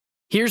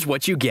Here's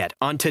what you get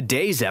on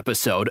today's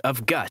episode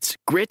of Guts,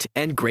 Grit,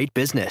 and Great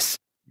Business.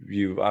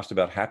 You asked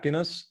about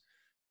happiness.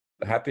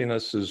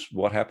 Happiness is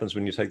what happens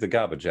when you take the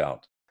garbage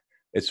out.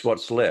 It's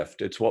what's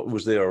left. It's what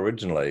was there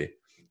originally.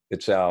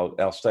 It's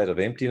our state of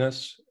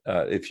emptiness.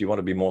 If you want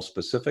to be more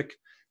specific,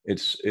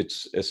 it's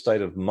a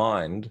state of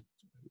mind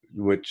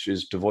which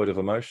is devoid of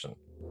emotion.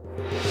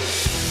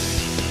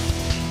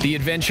 The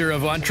adventure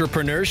of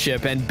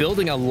entrepreneurship and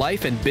building a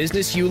life and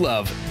business you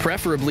love,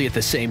 preferably at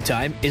the same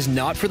time, is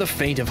not for the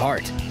faint of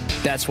heart.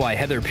 That's why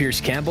Heather Pierce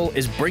Campbell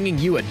is bringing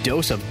you a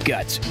dose of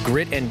guts,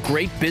 grit, and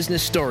great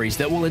business stories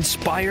that will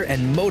inspire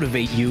and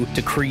motivate you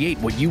to create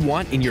what you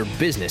want in your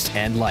business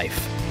and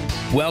life.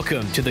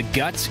 Welcome to the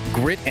Guts,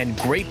 Grit, and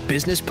Great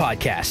Business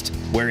Podcast,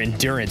 where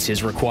endurance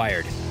is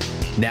required.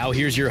 Now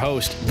here's your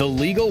host, the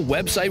legal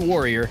website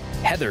warrior,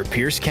 Heather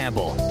Pierce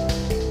Campbell.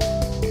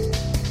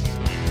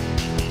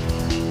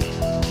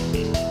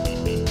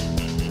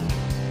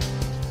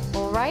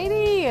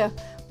 Alrighty.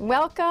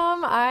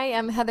 Welcome. I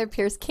am Heather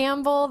Pierce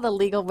Campbell, the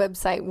legal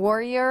website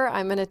warrior.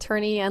 I'm an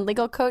attorney and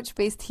legal coach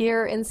based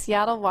here in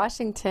Seattle,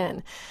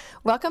 Washington.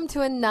 Welcome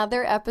to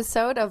another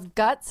episode of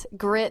Guts,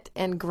 Grit,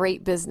 and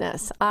Great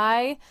Business.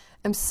 I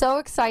am so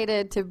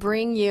excited to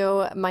bring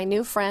you my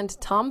new friend,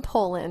 Tom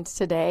Poland,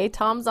 today.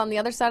 Tom's on the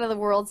other side of the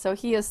world, so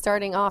he is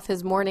starting off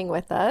his morning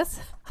with us.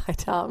 Hi,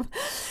 Tom.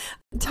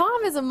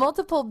 Tom is a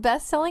multiple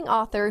best-selling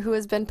author who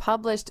has been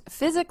published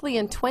physically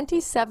in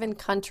 27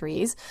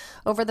 countries.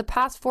 Over the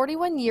past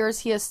 41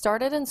 years, he has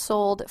started and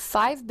sold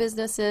 5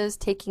 businesses,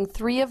 taking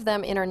 3 of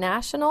them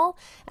international,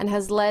 and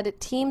has led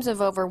teams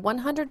of over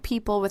 100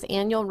 people with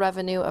annual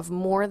revenue of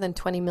more than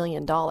 $20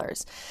 million.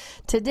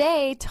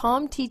 Today,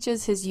 Tom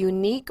teaches his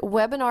unique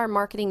webinar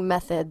marketing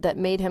method that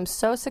made him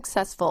so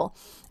successful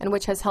and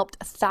which has helped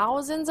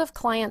thousands of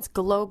clients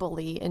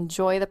globally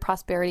enjoy the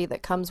prosperity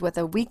that comes with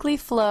a weekly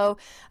flow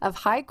of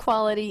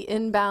high-quality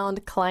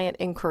inbound client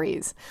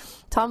inquiries.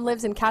 Tom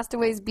lives in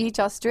Castaways Beach,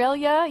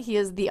 Australia. He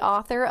is the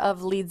author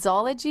of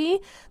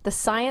Leadsology, The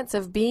Science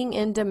of Being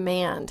in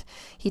Demand.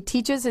 He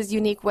teaches his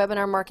unique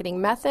webinar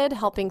marketing method,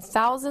 helping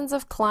thousands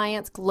of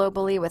clients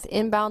globally with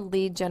inbound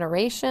lead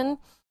generation.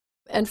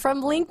 And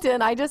from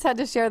LinkedIn, I just had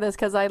to share this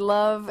because I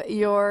love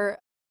your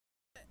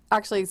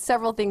actually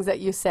several things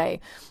that you say,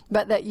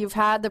 but that you've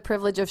had the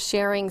privilege of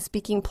sharing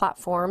speaking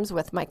platforms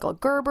with Michael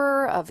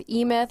Gerber of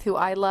eMyth, who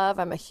I love.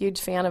 I'm a huge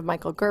fan of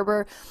Michael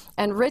Gerber.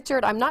 And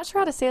Richard, I'm not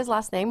sure how to say his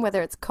last name,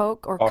 whether it's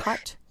Koch or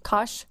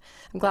Koch.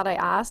 I'm glad I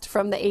asked.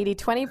 From the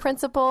 80-20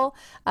 principle,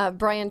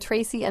 Brian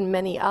Tracy, and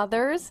many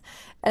others.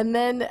 And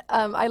then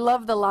I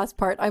love the last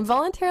part. I'm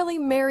voluntarily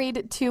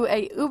married to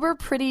a uber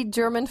pretty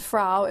German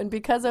Frau, and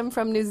because I'm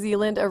from New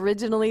Zealand,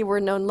 originally we're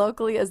known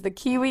locally as the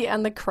Kiwi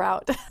and the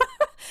Kraut.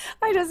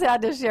 I just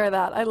had to share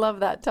that. I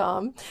love that,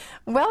 Tom.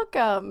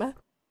 Welcome.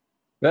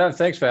 No,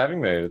 thanks for having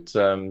me. It's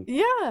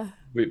yeah.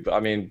 I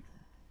mean,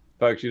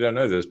 folks, you don't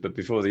know this, but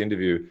before the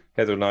interview,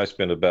 Heather and I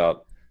spent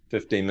about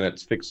 15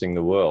 minutes fixing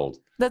the world.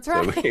 That's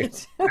right.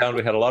 So we found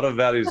we had a lot of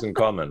values in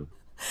common.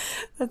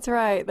 That's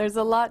right. There's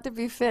a lot to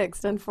be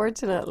fixed,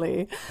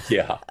 unfortunately.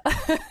 Yeah.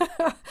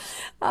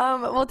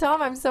 Well,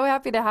 Tom, I'm so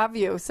happy to have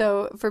you.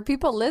 So for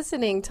people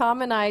listening,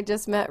 Tom and I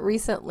just met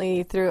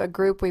recently through a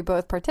group we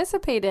both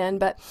participate in,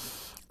 but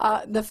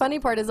the funny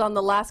part is on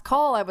the last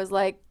call, I was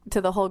like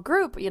to the whole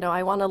group,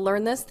 I want to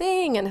learn this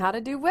thing and how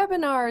to do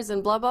webinars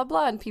and blah, blah,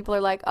 blah. And people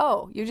are like,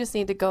 oh, you just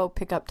need to go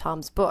pick up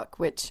Tom's book,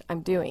 which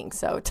I'm doing.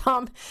 So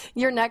Tom,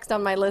 you're next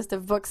on my list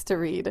of books to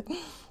read.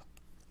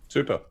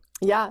 Super.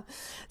 Yeah.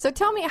 So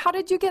tell me, how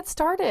did you get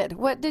started?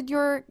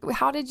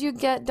 How did you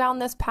get down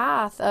this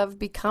path of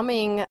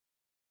becoming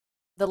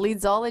the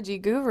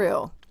Leadsology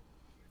guru?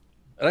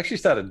 It actually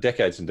started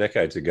decades and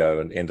decades ago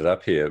and ended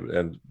up here.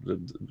 And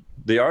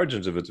the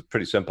origins of it are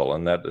pretty simple.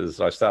 And that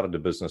is, I started a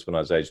business when I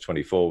was age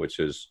 24, which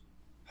is,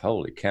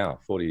 holy cow,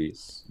 40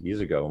 years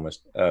ago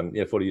almost.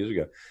 40 years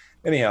ago.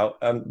 Anyhow,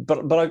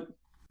 but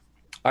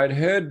I'd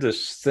heard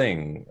this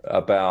thing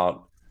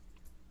about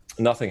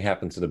nothing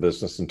happens in a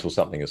business until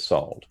something is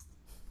sold.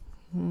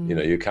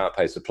 You can't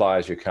pay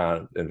suppliers, you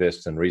can't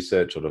invest in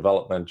research or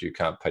development, you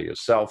can't pay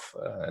yourself,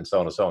 and so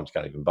on and so on. You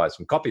can't even buy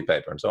some copy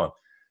paper and so on.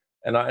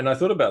 And I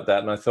thought about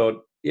that, and I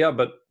thought, yeah,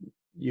 but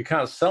you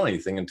can't sell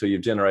anything until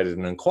you've generated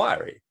an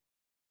inquiry.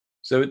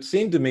 So it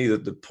seemed to me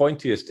that the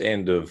pointiest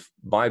end of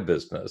my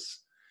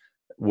business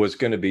was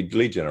going to be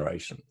lead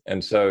generation.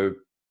 And so,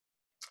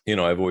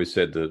 I've always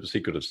said the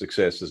secret of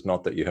success is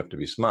not that you have to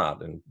be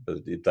smart,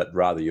 but that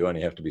rather you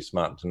only have to be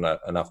smart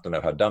enough to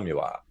know how dumb you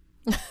are.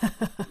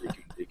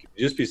 You can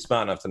just be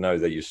smart enough to know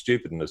that you're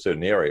stupid in a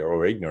certain area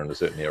or ignorant in a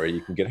certain area,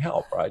 you can get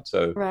help, right?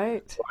 So,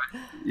 right.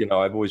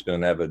 I've always been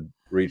an avid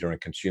reader and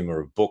consumer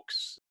of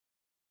books.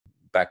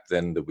 Back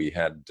then that we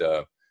had,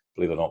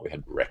 believe it or not, we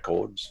had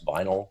records,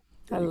 vinyl.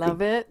 I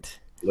love it.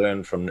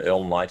 Learn from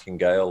Earl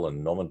Nightingale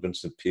and Norman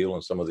Vincent Peale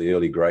and some of the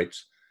early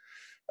greats.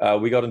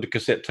 We got into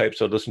cassette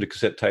tapes. I'd listen to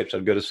cassette tapes.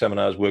 I'd go to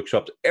seminars,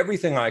 workshops,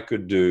 everything I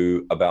could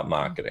do about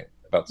marketing,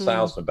 about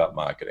sales and about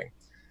marketing.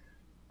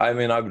 I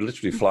mean, I would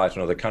literally fly to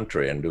another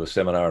country and do a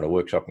seminar and a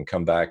workshop and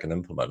come back and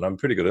implement. And I'm a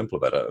pretty good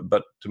implementer,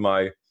 but to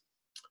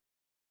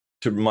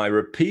my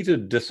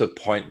repeated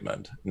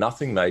disappointment,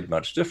 nothing made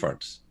much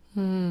difference.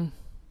 You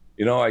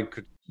know, I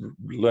could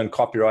learn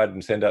copyright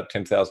and send out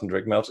 10,000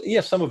 direct mails.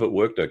 Yes, some of it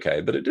worked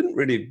okay, but it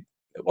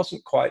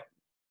wasn't quite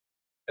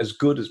as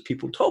good as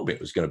people told me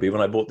it was going to be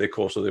when I bought their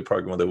course or their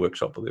program or their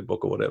workshop or their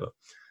book or whatever.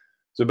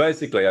 So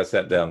basically, I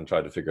sat down and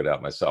tried to figure it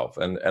out myself.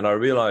 And I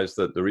realized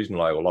that the reason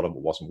why a lot of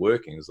it wasn't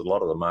working is that a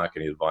lot of the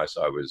marketing advice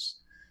I was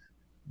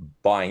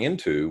buying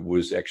into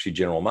was actually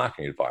general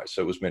marketing advice.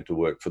 So it was meant to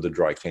work for the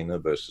dry cleaner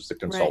versus the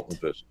consultant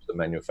versus the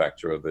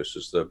manufacturer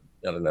versus the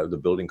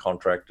building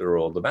contractor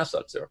or the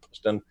massage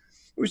therapist. And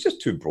it was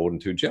just too broad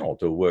and too general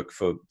to work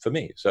for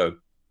me. So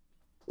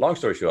long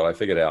story short, I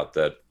figured out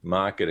that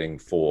marketing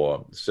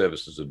for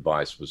services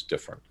advice was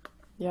different.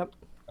 Yep.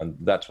 And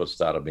that's what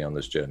started me on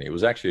this journey. It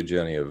was actually a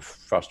journey of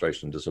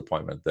frustration and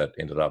disappointment that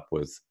ended up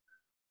with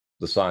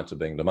the science of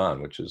being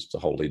demand, which is the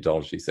whole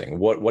leadology thing.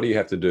 What do you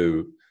have to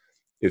do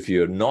if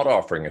you're not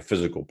offering a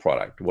physical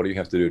product? What do you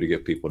have to do to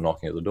get people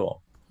knocking at the door?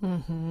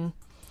 Mm-hmm.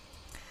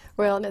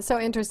 Well, and it's so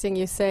interesting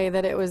you say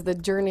that it was the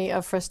journey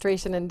of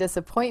frustration and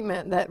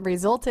disappointment that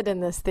resulted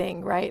in this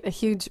thing, right? A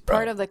huge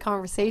part of the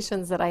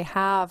conversations that I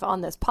have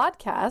on this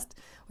podcast,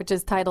 which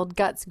is titled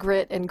Guts,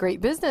 Grit, and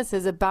Great Business,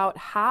 is about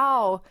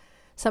how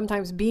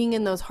sometimes being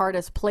in those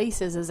hardest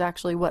places is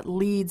actually what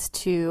leads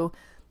to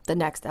the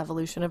next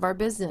evolution of our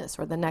business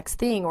or the next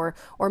thing or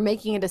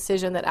making a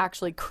decision that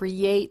actually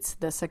creates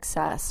the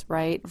success,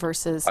 right?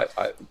 Versus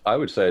I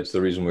would say it's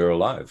the reason we're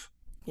alive.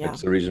 Yeah.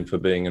 It's the reason for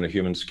being in a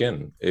human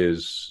skin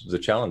is the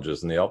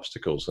challenges and the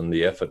obstacles and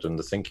the effort and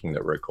the thinking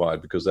that are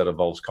required, because that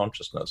evolves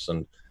consciousness.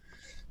 And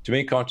to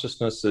me,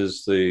 consciousness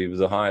is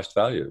the highest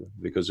value,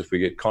 because if we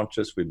get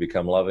conscious, we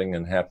become loving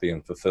and happy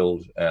and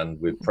fulfilled, and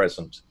we're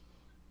present,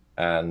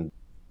 and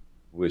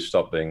we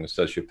stop being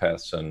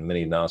sociopaths and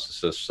mini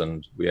narcissists,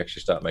 and we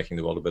actually start making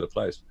the world a better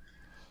place.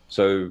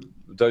 So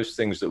those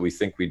things that we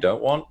think we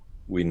don't want,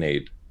 we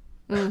need.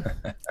 I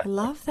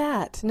love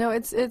that. No,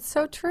 it's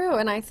so true.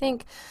 And I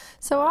think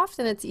so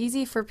often it's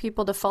easy for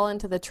people to fall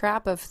into the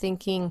trap of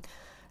thinking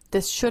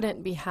this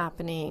shouldn't be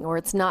happening, or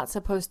it's not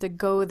supposed to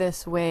go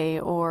this way,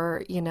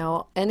 or, you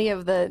know, any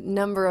of the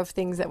number of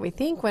things that we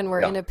think when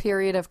we're in a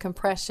period of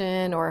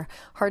compression or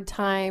hard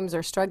times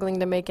or struggling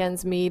to make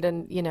ends meet,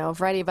 and, you know, a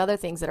variety of other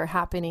things that are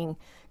happening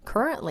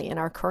currently in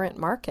our current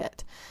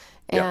market.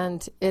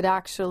 And it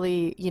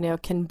actually, you know,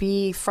 can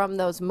be from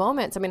those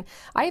moments. I mean,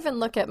 I even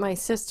look at my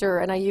sister,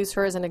 and I use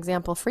her as an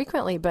example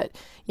frequently, but,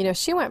 you know,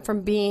 she went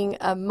from being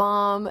a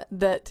mom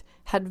that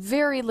had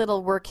very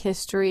little work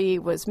history,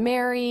 was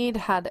married,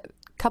 had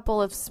a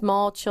couple of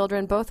small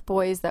children, both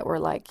boys that were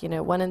like, you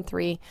know, 1 and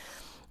 3.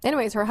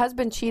 Anyways, her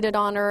husband cheated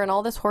on her and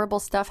all this horrible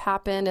stuff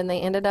happened, and they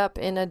ended up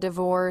in a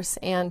divorce.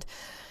 And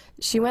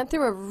she went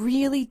through a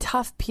really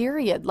tough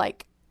period,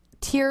 like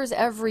tears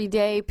every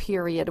day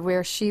period,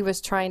 where she was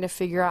trying to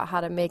figure out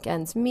how to make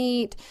ends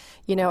meet,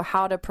 you know,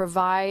 how to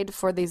provide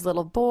for these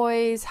little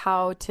boys,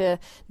 how to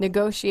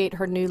negotiate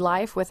her new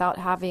life without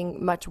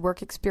having much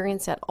work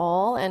experience at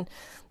all. And,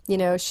 you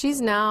know,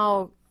 she's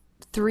now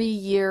 3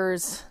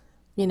 years,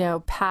 you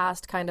know,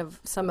 past kind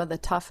of some of the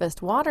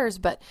toughest waters,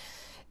 but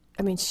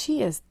I mean,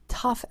 she is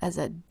tough as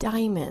a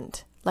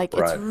diamond. Like,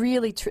 it's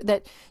really true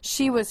that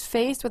she was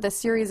faced with a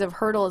series of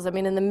hurdles. I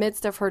mean, in the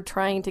midst of her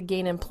trying to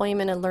gain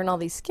employment and learn all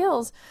these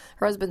skills,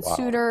 her husband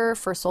sued her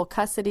for sole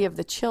custody of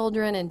the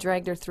children and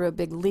dragged her through a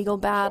big legal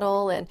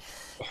battle. And,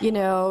 you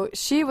know,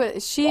 she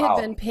had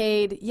been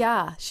paid,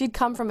 she'd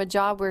come from a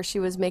job where she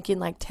was making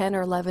like 10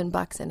 or 11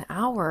 bucks an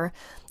hour.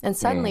 And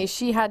suddenly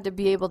she had to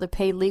be able to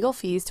pay legal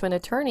fees to an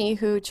attorney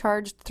who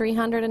charged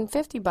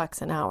 350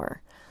 bucks an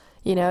hour.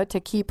 You know, to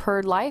keep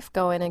her life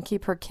going and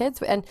keep her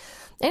kids. And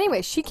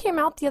anyway, she came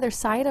out the other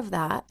side of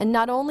that. And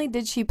not only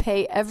did she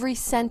pay every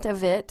cent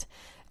of it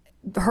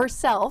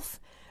herself,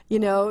 you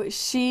know,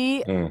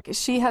 she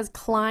has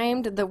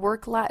climbed the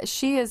work ladder.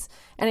 She's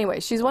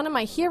one of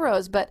my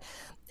heroes, but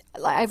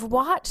I've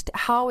watched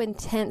how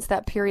intense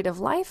that period of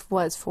life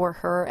was for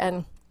her,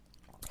 and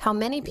how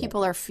many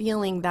people are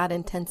feeling that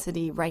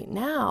intensity right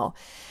now.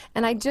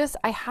 And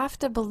I have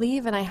to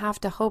believe and I have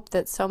to hope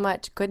that so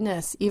much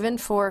goodness, even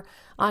for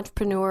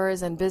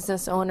entrepreneurs and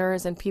business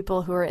owners and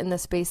people who are in the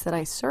space that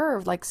I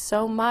serve, like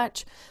so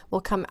much will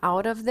come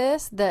out of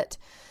this that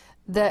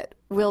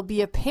will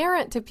be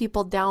apparent to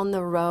people down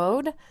the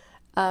road,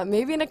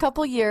 maybe in a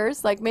couple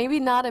years, like maybe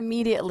not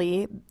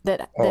immediately,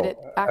 that it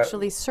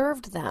actually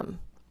served them.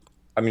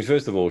 I mean,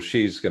 first of all,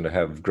 she's going to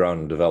have grown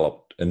and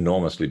developed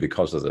enormously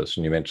because of this.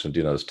 And you mentioned,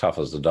 you know, as tough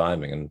as the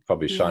diamond, and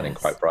probably shining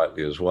quite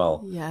brightly as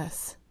well.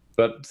 Yes.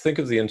 But think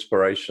of the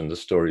inspiration the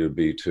story would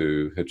be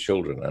to her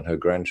children and her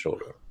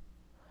grandchildren.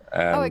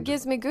 And it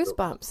gives me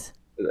goosebumps.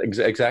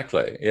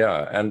 Exactly.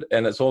 Yeah. And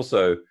it's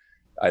also,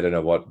 I don't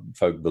know what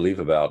folk believe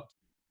about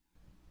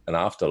an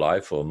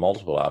afterlife or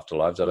multiple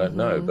afterlives. I don't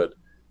know. But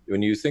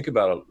when you think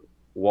about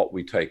what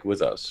we take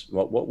with us,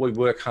 what we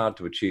work hard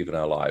to achieve in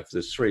our life,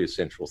 there's three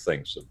essential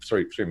things,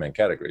 three main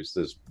categories.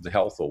 There's the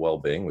health or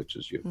well-being, which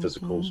is your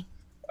physical,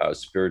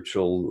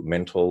 spiritual,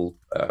 mental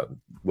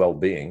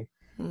well-being.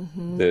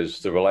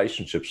 There's the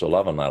relationships or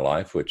love in our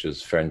life, which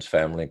is friends,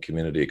 family,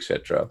 community,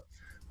 etc.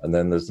 And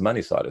then there's the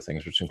money side of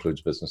things, which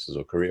includes businesses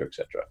or career,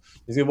 etc.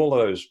 You think of all of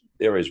those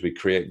areas we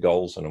create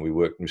goals in, and we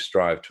work and we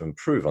strive to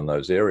improve on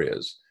those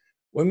areas.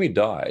 When we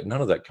die,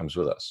 none of that comes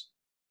with us.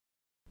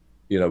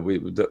 You know,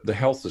 the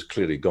health is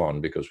clearly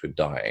gone because we're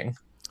dying.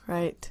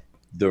 Right.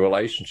 The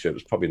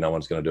relationships, probably no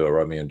one's going to do a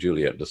Romeo and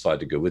Juliet, decide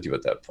to go with you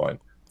at that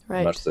point.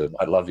 Right. Much the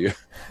I love you.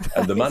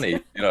 And the money,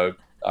 you know,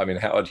 I mean,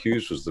 Howard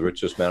Hughes was the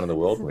richest man in the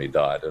world when he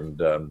died.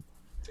 And,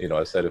 you know,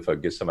 I said, if I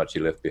guess how much he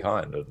left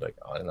behind, and like,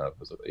 I don't know,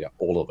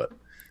 all of it.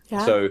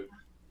 Yeah.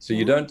 So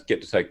you don't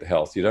get to take the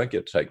health, you don't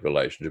get to take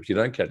relationships, you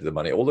don't get the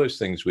money, all those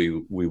things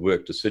we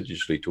worked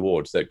assiduously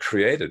towards that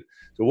created.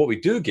 So what we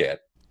do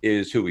get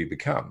is who we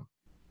become.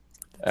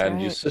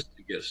 And your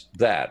sister gets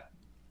that,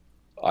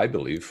 I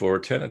believe, for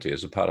eternity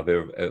as a part of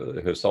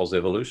her soul's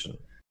evolution.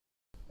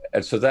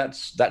 And so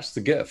that's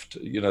the gift.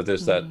 You know,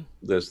 there's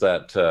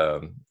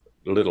that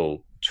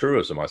little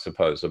truism, I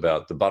suppose,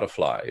 about the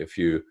butterfly.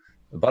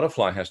 The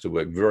butterfly has to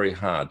work very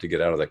hard to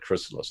get out of that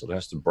chrysalis. It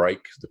has to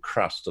break the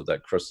crust of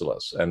that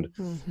chrysalis. And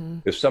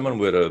if someone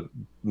were to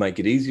make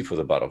it easy for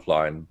the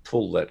butterfly and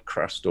pull that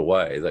crust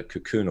away, that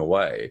cocoon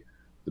away,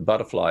 the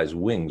butterfly's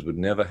wings would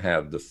never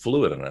have the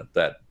fluid in it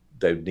that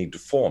they need to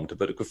form to,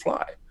 but it could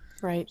fly.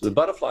 Right. So the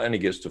butterfly only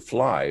gets to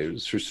fly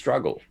through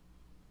struggle.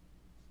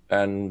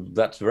 And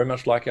that's very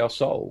much like our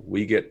soul.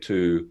 We get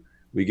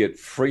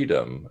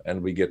freedom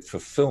and we get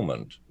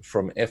fulfillment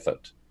from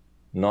effort,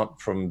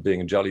 not from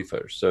being a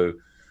jellyfish. So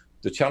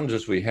the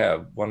challenges we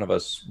have, none of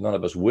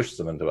us wish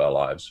them into our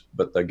lives,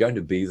 but they're going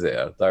to be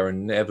there. They're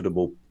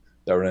inevitable.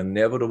 They're an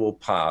inevitable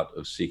part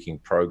of seeking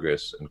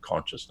progress and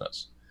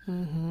consciousness.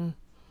 And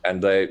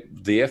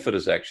the effort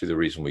is actually the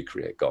reason we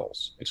create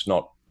goals. It's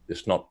not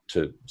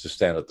to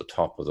stand at the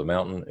top of the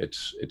mountain.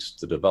 It's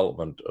the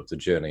development of the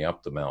journey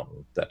up the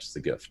mountain. That's the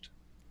gift.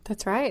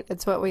 That's right.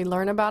 It's what we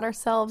learn about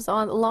ourselves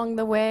along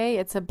the way.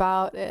 It's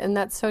about, and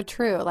that's so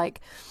true.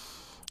 Like,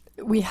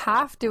 we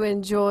have to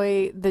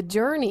enjoy the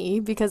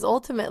journey, because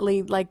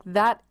ultimately, like,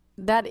 that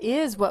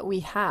is what we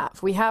have.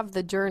 We have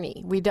the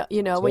journey. We don't,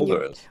 you know, when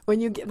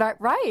you get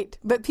that right.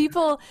 But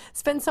people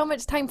spend so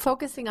much time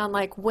focusing on,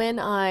 like, when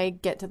I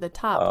get to the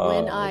top,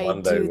 when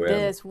I do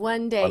this,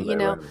 one day, you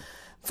know.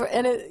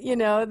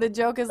 The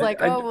joke is like,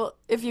 well,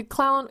 if you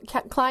climb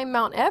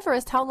Mount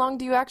Everest, how long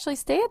do you actually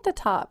stay at the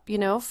top?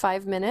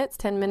 5 minutes,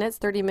 10 minutes,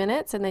 30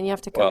 minutes, and then you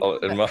have to come. Well,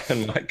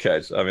 in my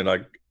case, I mean,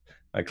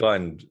 I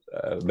climbed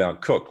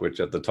Mount Cook, which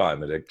at the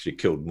time it actually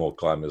killed more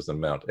climbers than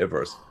Mount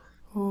Everest.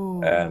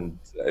 Ooh. And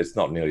it's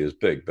not nearly as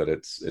big, but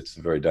it's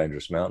a very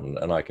dangerous mountain.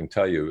 And I can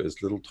tell you,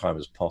 as little time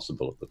as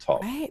possible at the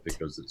top,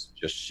 because it's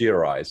just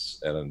sheer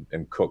ice. And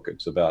in Cook,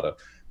 it's about a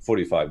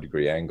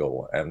 45-degree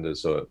angle, and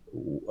there's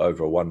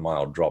over a 1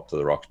 mile drop to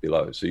the rocks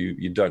below. So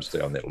you don't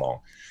stay on that long.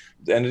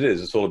 And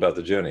it's all about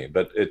the journey.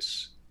 But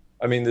there's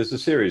a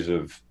series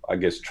of, I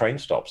guess, train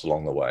stops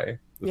along the way,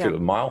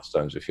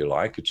 milestones, if you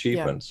like,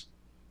 achievements,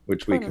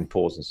 which we can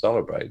pause and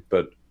celebrate.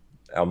 But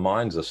our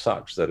minds are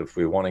such that if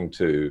we're wanting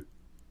to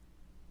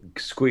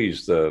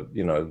squeeze the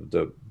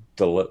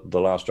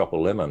last drop of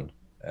lemon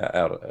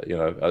out,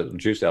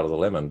 juice out of the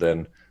lemon,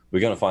 then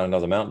we're going to find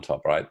another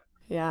mountaintop, right?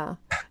 Yeah.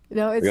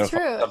 No, it's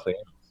true.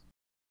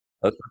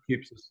 That's what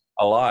keeps us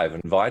alive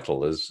and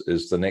vital is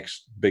the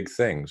next big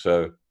thing.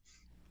 So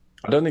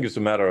I don't think it's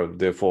a matter of,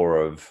 therefore,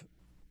 of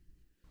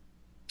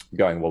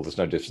going, well, there's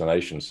no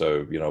destination,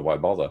 so, why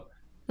bother?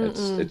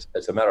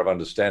 It's a matter of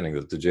understanding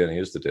that the journey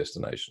is the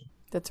destination.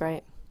 That's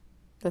right.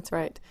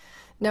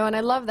 No, and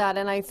I love that.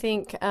 And I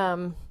think,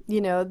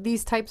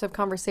 these types of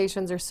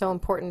conversations are so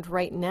important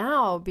right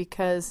now,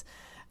 because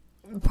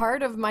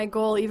part of my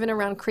goal, even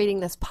around creating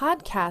this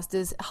podcast,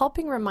 is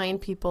helping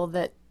remind people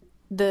that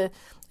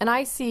and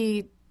I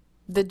see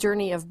the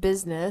journey of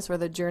business or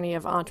the journey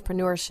of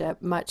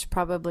entrepreneurship much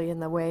probably in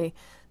the way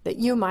that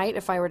you might,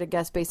 if I were to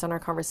guess based on our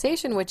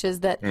conversation, which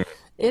is that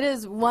it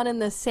is one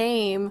and the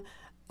same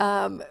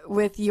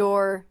with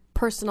your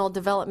personal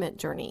development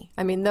journey.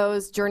 I mean,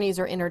 those journeys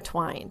are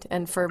intertwined.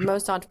 And for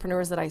most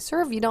entrepreneurs that I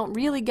serve, you don't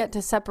really get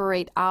to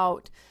separate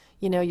out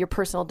your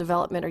personal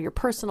development or your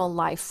personal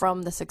life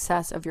from the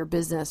success of your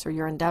business or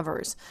your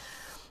endeavors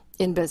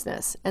in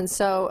business. And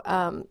so,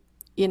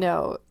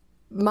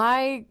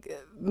 my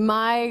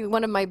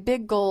one of my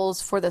big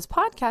goals for this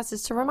podcast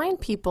is to remind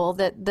people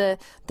that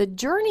the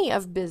journey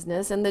of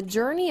business and the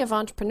journey of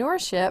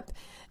entrepreneurship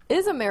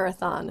is a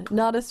marathon,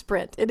 not a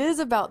sprint. It is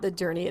about the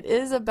journey. It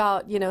is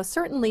about,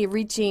 certainly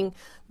reaching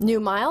new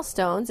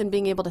milestones and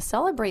being able to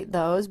celebrate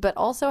those, but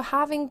also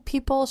having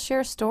people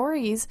share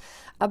stories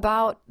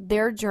about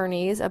their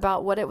journeys,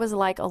 about what it was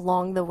like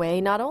along the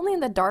way, not only in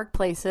the dark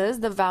places,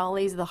 the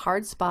valleys, the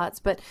hard spots,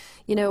 but,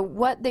 you know,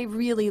 what they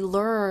really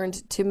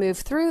learned to move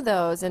through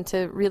those and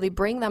to really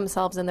bring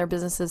themselves and their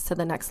businesses to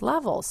the next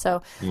level.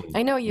 So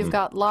I know you've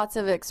got lots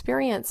of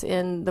experience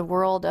in the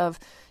world of,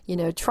 you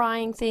know,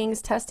 trying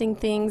things, testing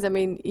things. I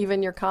mean,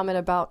 even your comment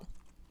about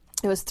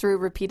it was through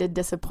repeated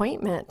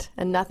disappointment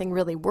and nothing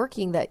really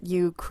working that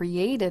you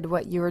created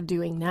what you're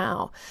doing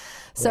now.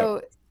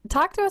 So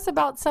talk to us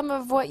about some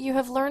of what you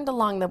have learned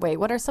along the way.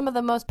 What are some of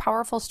the most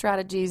powerful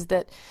strategies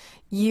that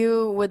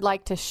you would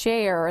like to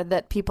share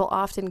that people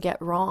often get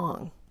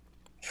wrong?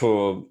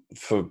 For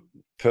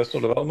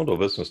personal development or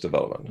business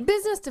development?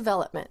 Business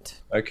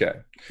development. Okay.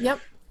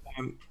 Yep.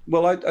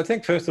 Well, I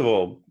think first of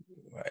all,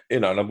 you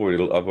know, and I've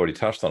already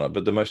touched on it,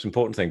 but the most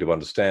important thing to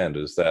understand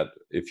is that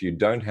if you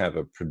don't have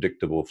a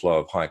predictable flow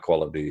of high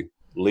quality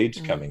leads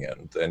coming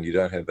in, then you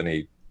don't have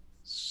any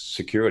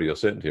security or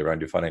certainty around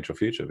your financial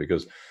future.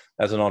 Because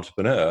as an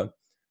entrepreneur,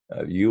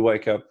 you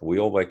wake up, we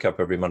all wake up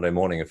every Monday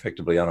morning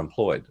effectively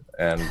unemployed.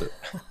 And,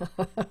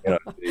 you know,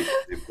 the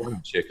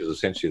employment check is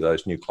essentially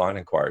those new client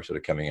inquiries that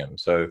are coming in.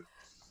 So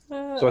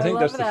I think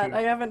love that.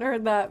 I haven't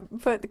heard that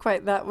put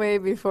quite that way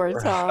before,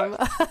 Tom.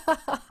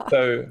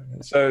 so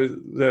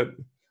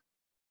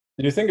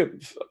you think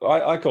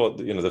I call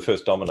it, you know, the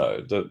first domino.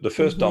 The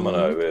first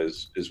domino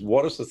is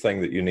what is the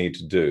thing that you need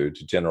to do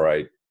to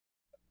generate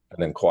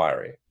an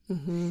inquiry,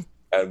 and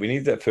we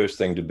need that first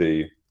thing to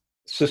be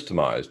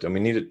systemized, and we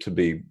need it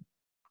to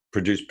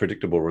produce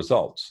predictable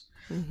results.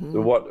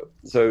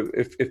 So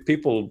if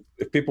people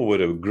were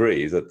to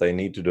agree that they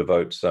need to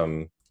devote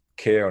some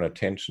care and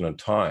attention and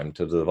time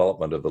to the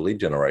development of a lead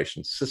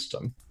generation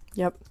system,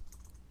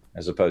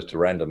 as opposed to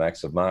random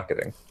acts of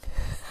marketing,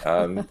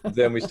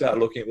 then we start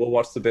looking at, well,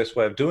 what's the best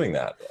way of doing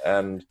that?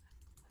 And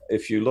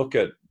if you look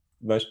at,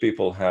 most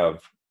people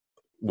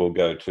will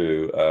go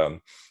to,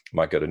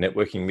 might go to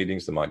networking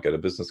meetings, they might go to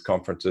business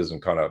conferences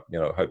and kind of, you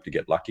know, hope to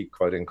get lucky,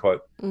 quote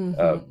unquote.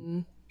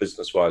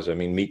 Business-wise, I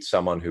mean, meet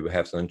someone who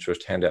has an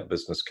interest, hand out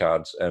business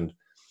cards. And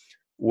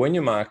when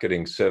you're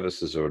marketing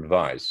services or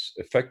advice,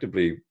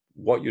 effectively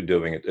what you're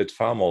doing, it's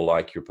far more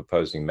like you're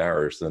proposing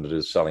marriage than it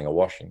is selling a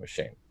washing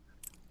machine.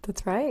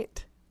 That's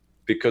right.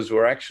 Because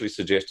we're actually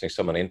suggesting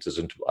someone enters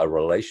into a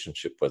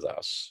relationship with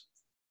us,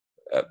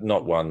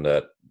 not one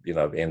that, you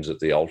know, ends at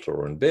the altar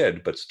or in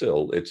bed, but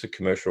still it's a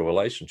commercial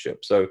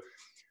relationship. So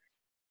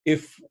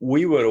if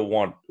we were to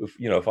want,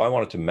 if I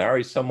wanted to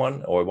marry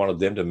someone or I wanted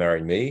them to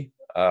marry me,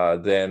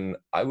 then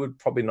I would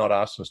probably not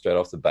ask them straight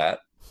off the bat,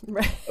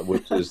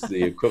 which is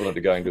the equivalent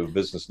to going to a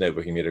business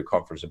networking meeting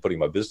conference and putting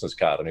my business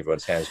card on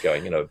everyone's hands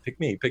going, you know, pick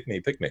me, pick me,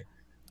 pick me.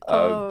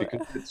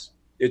 Because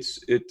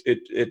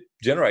it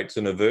generates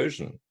an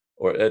aversion,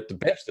 or at the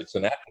best, it's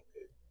an apathy.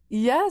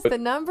 Yes, the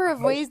number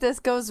of ways this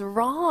goes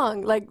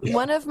wrong. Like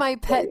one of my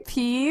pet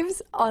peeves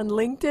on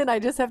LinkedIn, I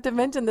just have to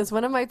mention this.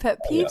 One of my pet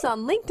peeves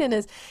on LinkedIn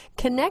is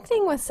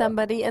connecting with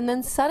somebody and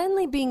then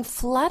suddenly being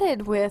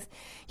flooded with,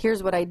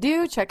 here's what I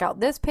do, check out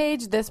this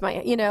page, this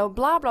my, you know,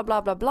 blah, blah,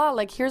 blah, blah, blah.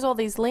 Like, here's all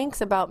these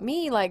links about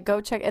me, like go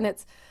check. And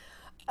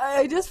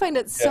I just find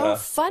it so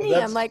funny.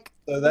 I'm like,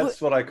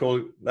 that's what I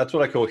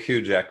call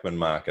Hugh Jackman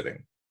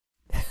marketing.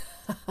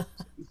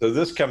 So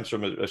this comes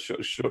from a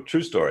short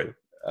true story.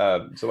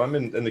 So I'm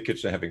in the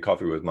kitchen having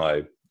coffee with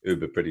my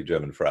uber pretty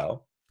German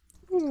Frau.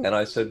 And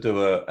I said to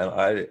her,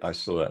 and I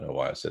still don't know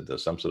why I said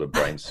this, some sort of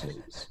brain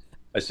sneeze.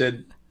 I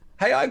said,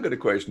 hey, I've got a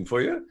question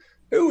for you.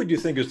 Who would you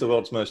think is the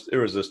world's most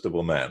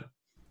irresistible man?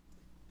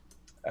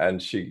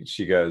 And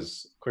she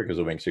goes, quick as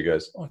a wink, she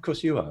goes, oh, of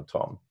course you are,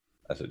 Tom.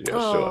 I said, yeah,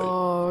 sure.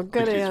 Oh,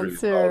 good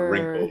answer.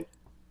 Really wrinkled,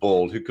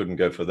 bald, who couldn't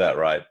go for that,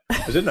 right?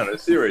 I said, no,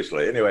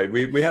 seriously. Anyway,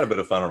 we had a bit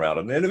of fun around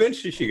it. And then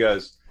eventually she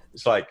goes,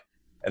 it's like,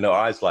 and her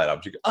eyes light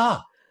up. She goes,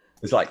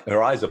 it's like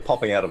her eyes are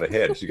popping out of her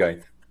head. She's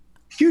going,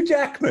 Hugh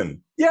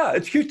Jackman. Yeah,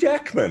 it's Hugh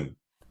Jackman.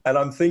 And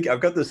I'm thinking,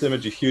 I've got this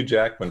image of Hugh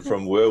Jackman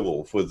from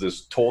Werewolf with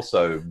this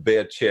torso,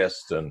 bare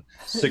chest and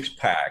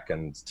six-pack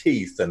and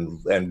teeth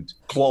and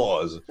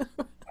claws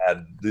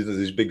and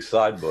these big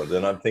sideboards.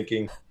 And I'm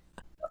thinking,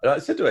 and I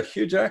said to her,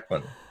 Hugh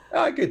Jackman,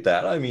 I get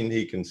that. I mean,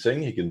 he can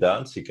sing, he can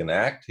dance, he can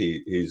act.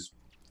 He's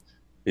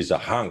a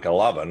hunk, a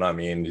lover. I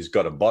mean, he's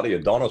got a body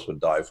Adonis would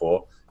die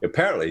for.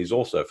 Apparently, he's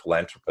also a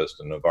philanthropist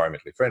and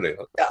environmentally friendly.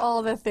 Yeah.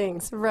 All the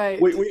things, right.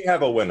 We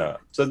have a winner.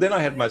 So then I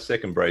had my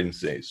second brain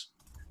sneeze.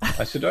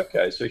 I said,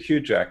 okay, so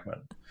Hugh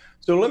Jackman.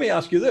 So let me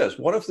ask you this.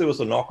 What if there was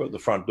a knock at the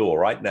front door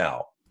right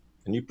now,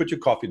 and you put your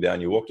coffee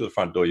down, you walked to the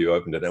front door, you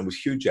opened it, and it was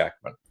Hugh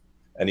Jackman.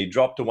 And he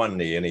dropped to one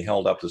knee, and he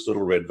held up this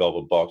little red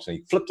velvet box, and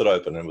he flipped it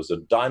open, and it was a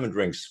diamond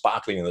ring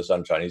sparkling in the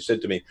sunshine. He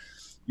said to me,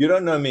 you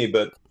don't know me,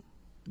 but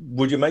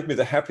would you make me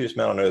the happiest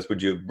man on earth?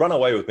 Would you run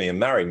away with me and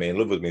marry me and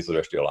live with me for the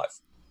rest of your life?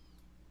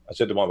 I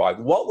said to my wife,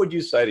 what would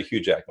you say to Hugh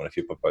Jackman if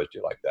he proposed to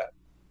you like that?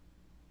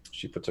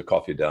 She puts her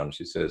coffee down and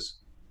she says,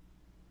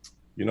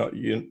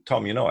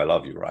 Tom, I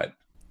love you, right?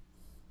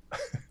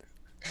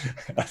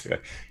 I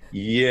said,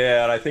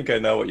 yeah, and I think I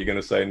know what you're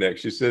going to say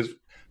next. She says,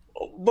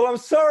 well, I'm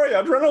sorry,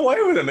 I'd run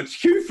away with him. It's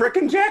Hugh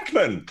frickin'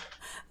 Jackman.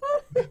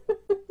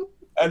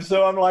 And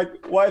so I'm like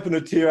wiping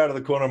a tear out of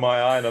the corner of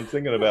my eye, and I'm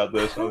thinking about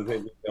this, and I'm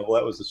thinking, well,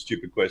 that was a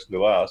stupid question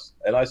to ask.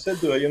 And I said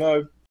to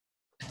her,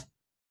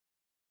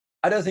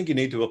 I don't think you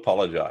need to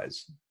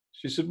apologize.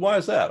 She said, why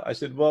is that? I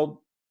said,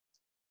 well,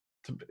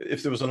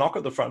 if there was a knock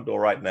at the front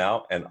door right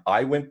now, and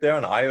I went there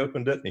and I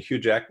opened it, and Hugh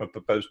Jackman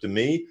proposed to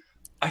me,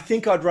 I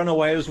think I'd run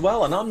away as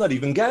well, and I'm not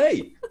even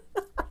gay.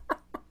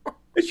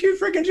 It's Hugh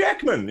freaking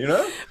Jackman,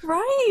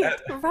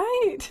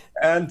 Right.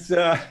 And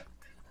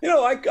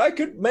I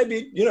could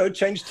maybe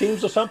change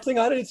teams or something.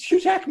 It's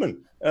Hugh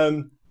Jackman.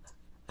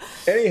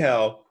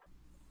 Anyhow,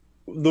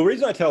 the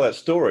reason I tell that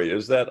story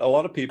is that a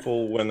lot of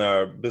people, when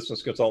they're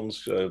business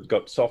consultants,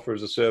 got software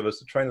as a service,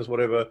 the trainers,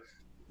 whatever,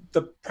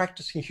 they're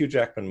practicing Hugh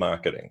Jackman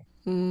marketing.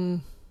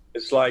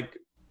 It's like,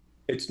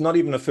 it's not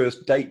even a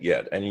first date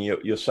yet. And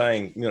you're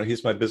saying,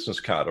 here's my business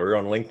card, or you're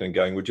on LinkedIn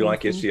going, would you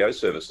like SEO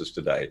services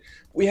today?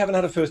 We haven't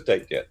had a first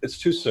date yet. It's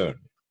too soon.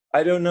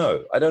 I don't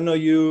know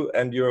you,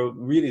 and you're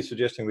really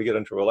suggesting we get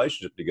into a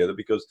relationship together,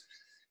 because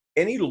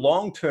any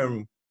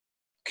long-term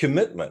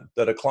commitment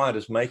that a client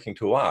is making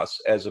to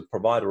us as a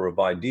provider of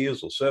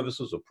ideas or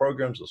services or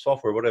programs or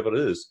software, whatever it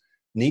is,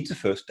 needs a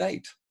first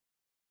date.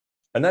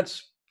 And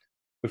that's,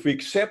 if we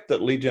accept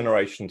that lead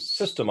generation,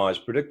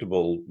 systemized,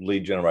 predictable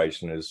lead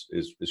generation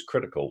is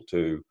critical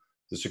to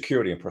the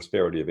security and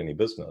prosperity of any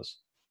business,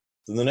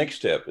 then the next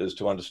step is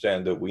to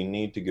understand that we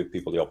need to give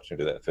people the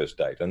opportunity to that first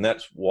date. And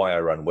that's why I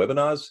run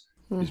webinars,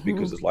 is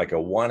because it's like a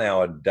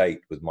 1-hour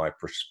date with my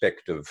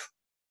prospective,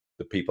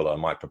 the people I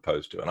might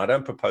propose to. And I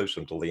don't propose to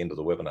them until the end of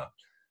the webinar.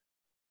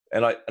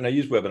 And I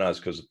use webinars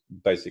because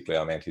basically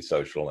I'm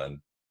antisocial, and,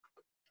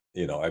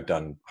 I've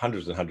done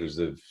hundreds and hundreds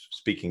of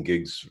speaking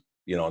gigs,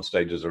 on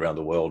stages around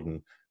the world,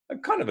 and I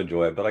kind of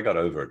enjoy it, but I got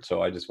over it.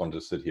 So I just wanted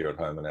to sit here at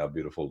home in our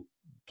beautiful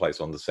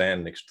place on the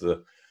sand next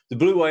to the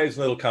blue waves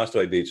and little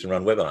Castaway Beach and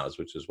run webinars,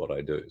 which is what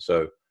I do.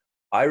 So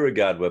I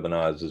regard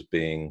webinars as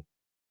being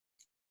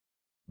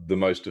the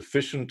most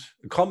efficient,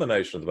 a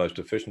combination of the most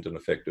efficient and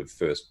effective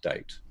first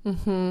date.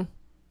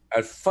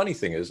 A funny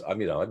thing is, I've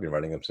been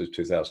running them since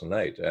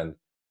 2008, and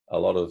a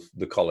lot of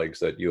the colleagues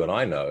that you and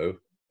I know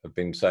have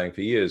been saying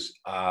for years,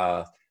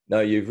 no,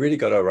 you've really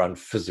got to run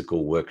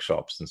physical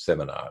workshops and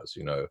seminars,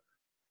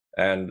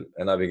 And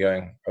I've been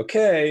going,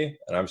 okay,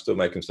 and I'm still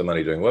making some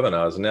money doing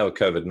webinars. And now with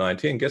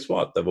COVID-19, guess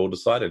what? They've all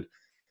decided,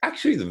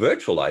 actually, the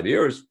virtual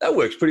idea that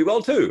works pretty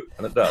well too.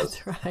 And it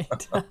does. That's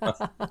right.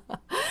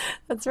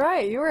 That's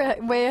right. You were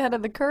way ahead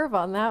of the curve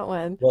on that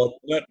one. Well,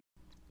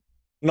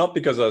 not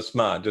because I was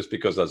smart, just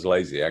because I was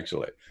lazy,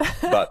 actually.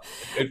 But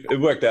it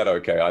worked out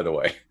okay either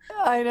way.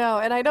 I know.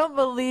 And I don't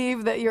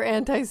believe that you're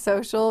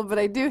antisocial, but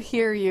I do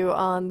hear you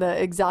on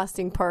the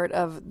exhausting part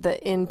of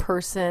the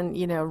in-person,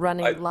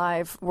 running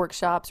live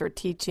workshops or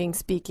teaching,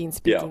 speaking.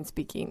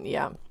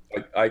 Yeah.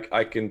 I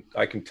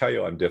can tell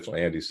you I'm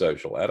definitely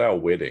antisocial. At our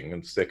wedding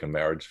and second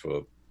marriage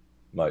for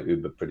my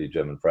uber pretty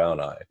German Frau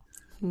and I,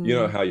 you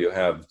know how you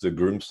have the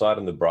groom side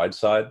and the bride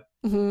side?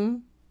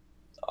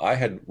 I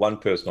had one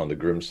person on the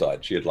groom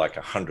side. She had like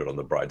 100 on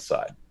the bride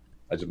side.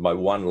 I had my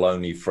one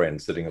lonely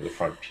friend sitting at the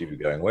front pew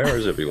going, where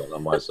is everyone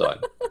on my side?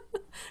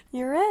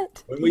 You're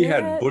it. When we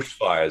had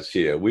bushfires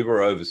here, we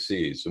were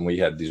overseas, and we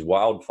had these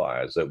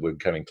wildfires that were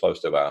coming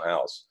close to our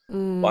house.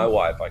 My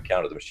wife, I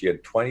counted them, she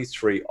had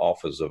 23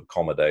 offers of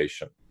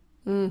accommodation.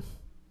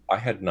 I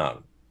had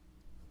none.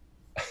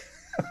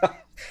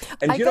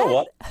 And you know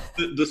what?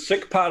 The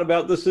sick part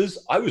about this is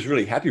I was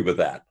really happy with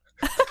that.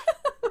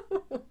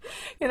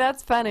 Yeah,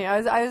 that's funny.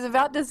 I was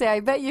about to say, I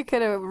bet you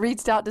could have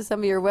reached out to some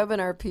of your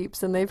webinar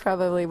peeps, and they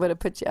probably would have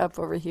put you up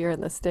over here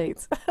in the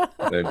States.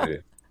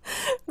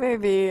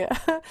 Maybe.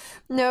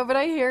 No, but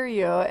I hear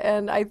you.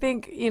 And I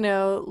think,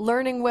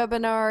 learning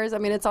webinars,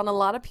 it's on a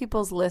lot of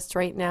people's lists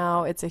right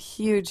now. It's a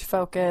huge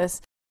focus.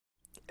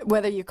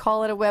 Whether you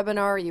call it a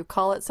webinar or you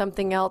call it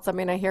something else.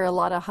 I hear a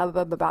lot of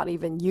hubbub about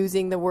even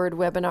using the word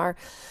webinar.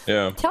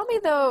 Yeah. Tell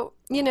me though,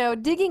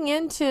 digging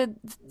into,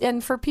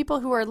 and for people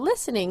who are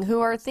listening,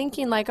 who are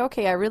thinking like,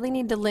 okay, I really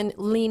need to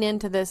lean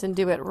into this and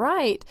do it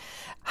right.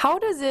 How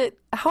does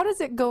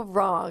it go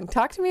wrong?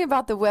 Talk to me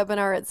about the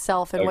webinar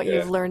itself and what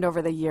you've learned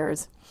over the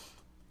years.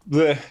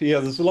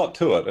 There's a lot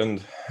to it,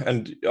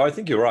 and I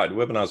think you're right.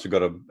 Webinars have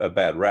got a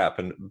bad rap,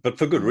 but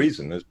for good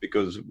reason. Is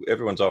because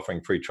everyone's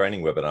offering free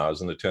training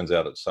webinars, and it turns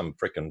out it's some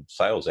freaking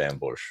sales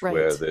ambush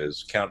where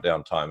there's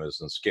countdown timers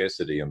and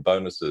scarcity and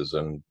bonuses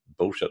and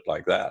bullshit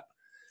like that,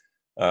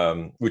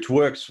 which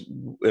works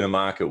in a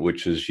market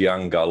which is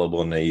young,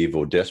 gullible, naive,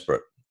 or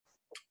desperate.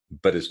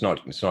 But it's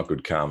not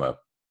good karma,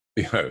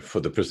 for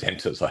the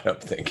presenters, I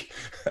don't think.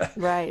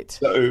 Right.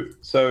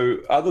 So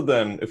other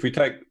than if we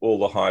take all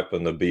the hype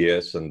and the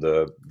BS and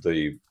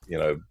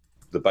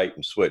the bait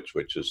and switch,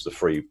 which is the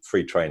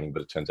free training,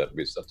 but it turns out to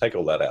be stuff, take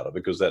all that out of it,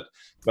 because that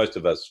most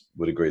of us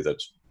would agree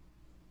that's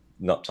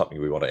not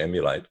something we want to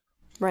emulate.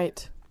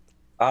 Right.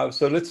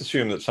 So let's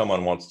assume that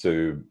someone wants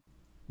to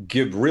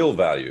give real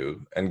value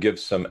and give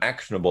some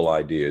actionable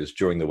ideas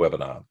during the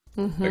webinar.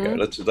 Okay,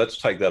 let's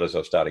take that as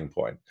our starting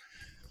point.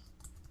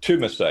 two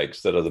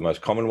mistakes that are the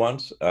most common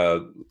ones.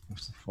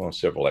 Well,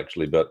 several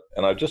actually,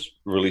 and I just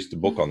released a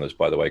book on this,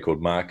 by the way,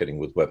 called Marketing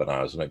with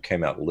Webinars, and it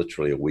came out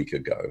literally a week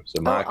ago.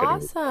 So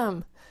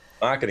awesome.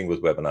 Marketing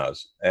with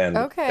Webinars. And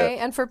okay,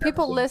 and for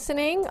people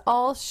listening,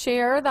 I'll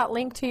share that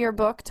link to your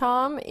book,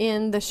 Tom,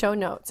 in the show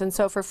notes. And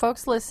so for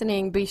folks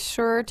listening, be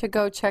sure to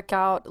go check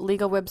out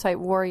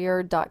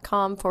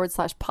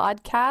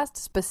legalwebsitewarrior.com/podcast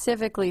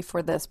specifically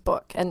for this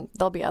book. And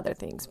there'll be other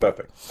things.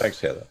 Perfect. Thanks,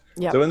 Heather.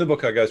 Yep. So in the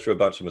book, I go through a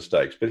bunch of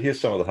mistakes, but here's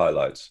some of the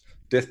highlights.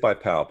 Death by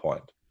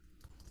PowerPoint.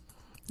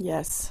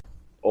 Yes.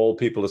 All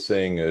people are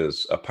seeing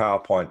is a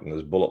PowerPoint, and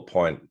there's bullet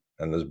point,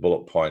 and there's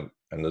bullet point,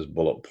 and there's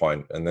bullet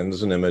point, and then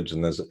there's an image,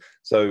 and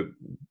so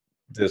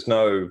there's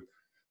no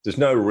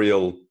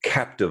real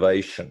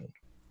captivation.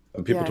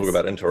 And people talk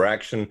about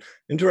interaction.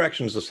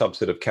 Interaction is a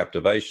subset of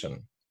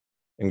captivation.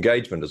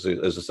 Engagement is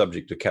a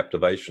subject of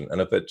captivation.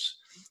 And if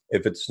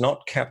it's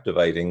not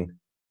captivating,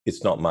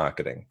 it's not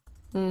marketing.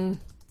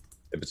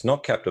 If it's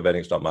not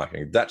captivating, it's not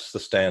marketing. That's the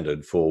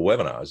standard for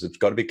webinars. It's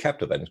got to be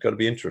captivating. It's got to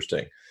be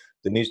interesting.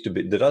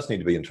 There does need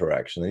to be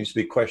interaction. There needs to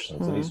be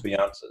questions. There needs to be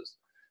answers.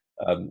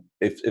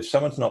 If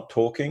someone's not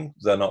talking,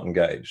 they're not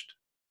engaged.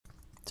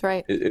 That's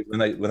right.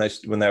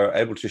 When they're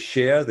able to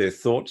share their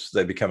thoughts,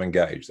 they become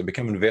engaged. They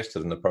become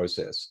invested in the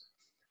process.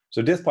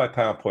 So death by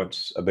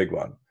PowerPoint's a big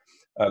one.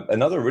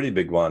 Another really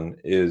big one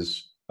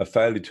is a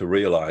failure to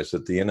realize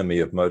that the enemy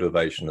of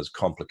motivation is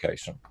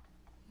complication.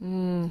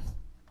 So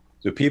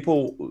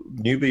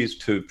newbies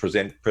to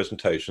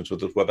presentations,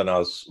 whether it's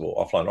webinars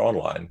or offline or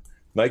online,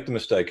 make the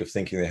mistake of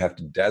thinking they have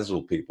to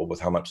dazzle people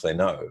with how much they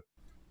know.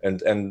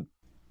 And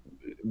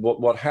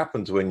what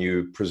happens when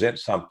you present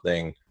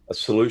something, a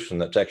solution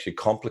that's actually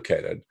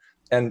complicated,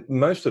 and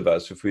most of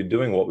us, if we're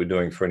doing what we're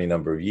doing for any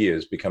number of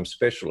years, become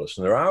specialists,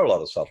 and there are a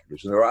lot of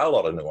subtleties, and there are a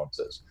lot of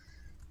nuances,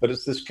 but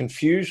it's this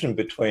confusion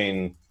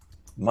between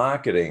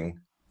marketing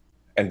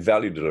and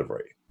value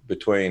delivery,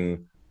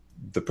 between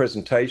the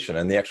presentation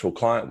and the actual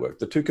client work.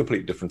 They're two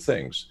completely different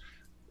things.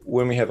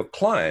 When we have a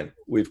client,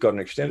 we've got an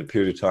extended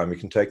period of time. We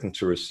can take them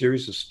through a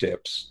series of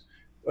steps.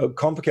 A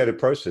complicated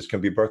process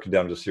can be broken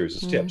down into a series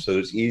of steps so that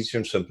it's easier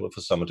and simpler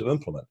for someone to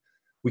implement.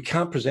 We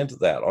can't present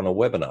that on a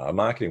webinar, a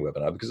marketing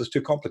webinar, because it's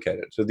too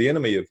complicated. So the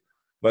enemy of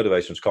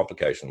motivation is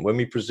complication. When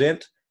we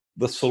present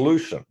the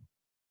solution,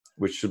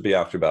 which should be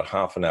after about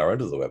half an hour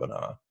into the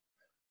webinar,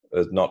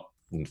 not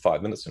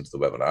 5 minutes into the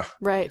webinar.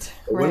 Right.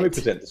 When we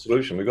present the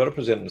solution, we've got to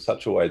present it in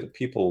such a way that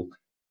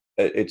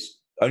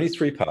it's only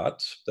 3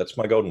 parts. That's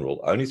my golden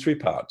rule. Only 3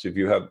 parts.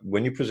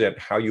 When you present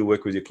how you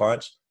work with your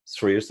clients,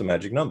 3 is the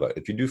magic number.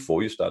 If you do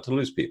 4, you start to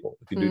lose people.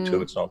 If you do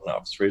 2, it's not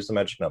enough. 3 is the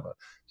magic number.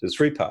 So there's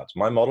 3 parts.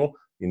 My model,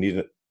 you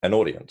need an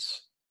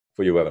audience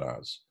for your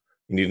webinars.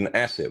 You need an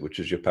asset, which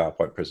is your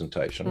PowerPoint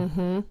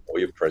presentation or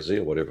your Prezi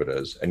or whatever it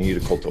is, and you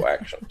need a call to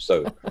action.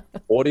 So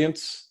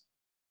audience,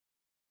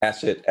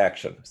 asset,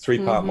 action,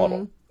 3-part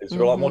model. Is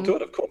there a lot more to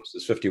it? Of course,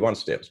 there's 51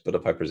 steps, but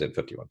if I present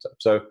 51 steps.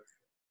 So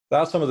there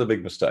are some of the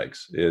big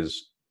mistakes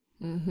is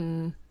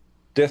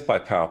death by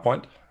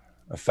PowerPoint,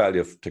 a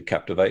failure to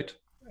captivate,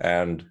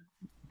 and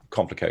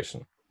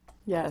complication.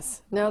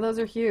 Yes. No, those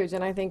are huge.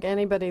 And I think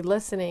anybody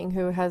listening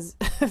who has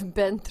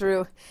been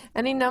through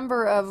any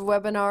number of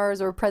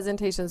webinars or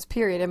presentations,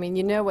 period, I mean,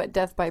 you know what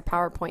death by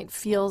PowerPoint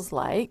feels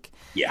like.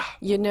 Yeah.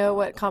 You know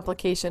what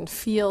complication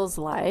feels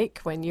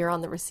like when you're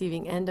on the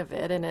receiving end of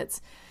it. And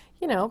it's,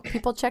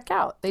 people check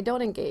out. They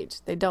don't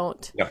engage. They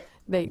don't. Yeah.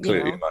 They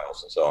clear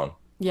emails and so on.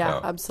 Yeah,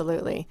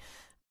 absolutely.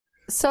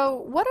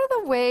 So what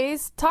are the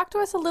ways, talk to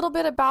us a little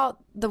bit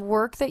about the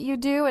work that you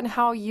do and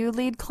how you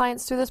lead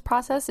clients through this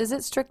process. Is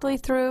it strictly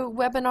through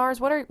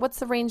webinars? What's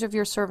the range of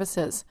your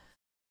services?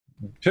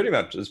 Pretty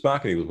much, it's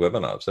marketing with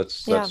webinars.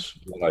 That's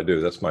what I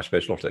do. That's my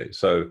specialty.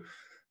 So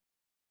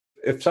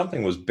if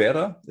something was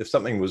better, if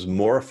something was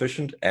more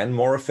efficient and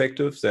more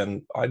effective,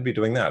 then I'd be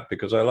doing that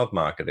because I love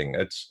marketing.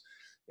 It's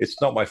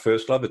not my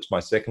first love, it's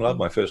my second love.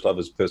 My first love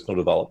is personal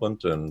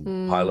development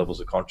and high levels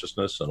of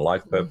consciousness and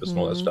life purpose and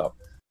all that stuff.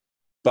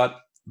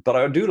 But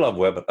I do love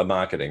web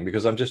marketing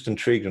because I'm just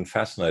intrigued and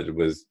fascinated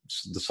with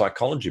the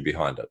psychology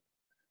behind it.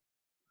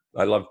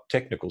 I love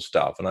technical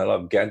stuff and I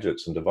love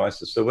gadgets and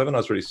devices. So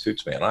webinars really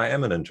suits me. And I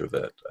am an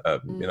introvert.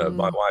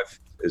 My wife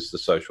is the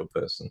social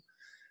person.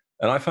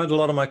 And I find a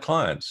lot of my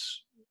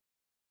clients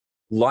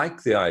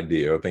like the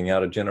idea of being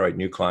able to generate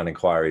new client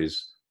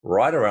inquiries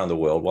right around the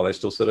world while they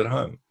still sit at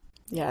home.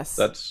 Yes.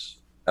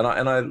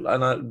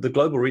 The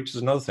global reach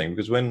is another thing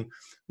because when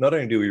not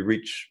only do we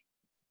reach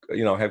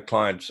have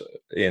clients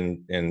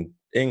in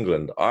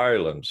England,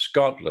 Ireland,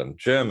 Scotland,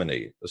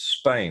 Germany,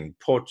 Spain,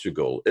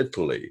 Portugal,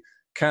 Italy,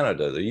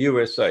 Canada, the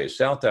USA,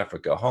 South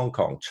Africa, Hong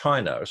Kong,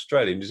 China,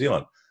 Australia, New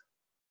Zealand.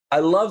 I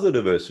love the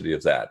diversity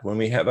of that. When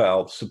we have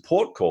our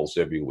support calls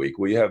every week,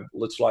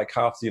 it's like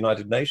half the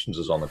United Nations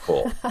is on the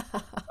call.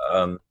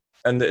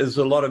 And there's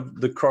a lot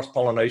of the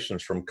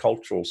cross-pollinations from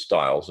cultural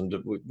styles and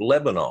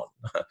Lebanon,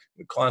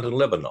 the client in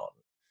Lebanon.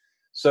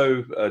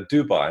 So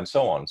Dubai and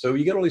so on. So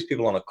you get all these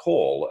people on a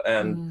call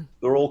and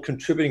they're all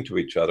contributing to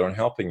each other and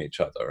helping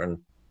each other. And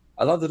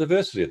I love the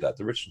diversity of that,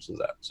 the richness of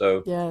that.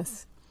 So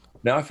yes.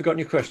 Now I've forgotten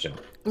your question.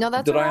 No,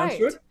 that's Did right. I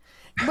answer it?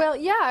 Well,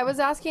 yeah, I was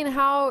asking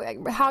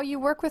how you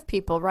work with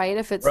people, right?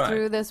 If it's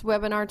through this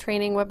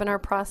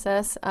webinar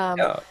process.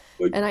 Yeah.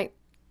 And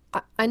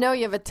I know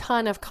you have a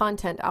ton of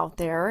content out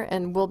there,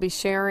 and we'll be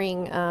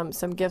sharing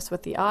some gifts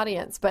with the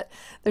audience. But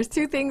there's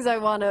two things I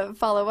want to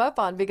follow up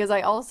on, because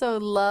I also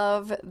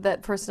love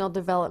that personal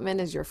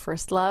development is your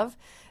first love.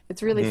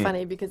 It's really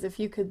funny because if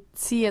you could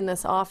see in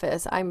this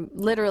office, I'm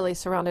literally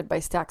surrounded by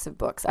stacks of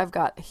books. I've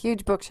got a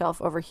huge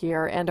bookshelf over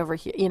here and over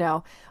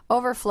here,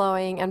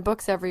 overflowing, and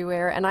books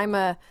everywhere. And I'm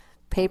a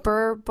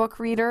paper book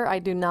reader. I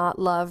do not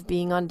love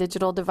being on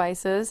digital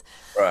devices.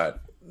 Right.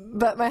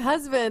 But my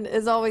husband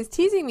is always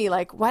teasing me,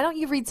 like, why don't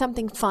you read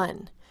something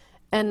fun?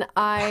 And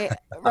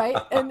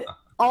and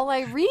all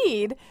I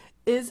read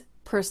is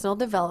personal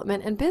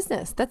development and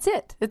business. That's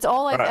it. It's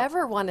all I've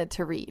ever wanted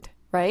to read,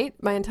 right?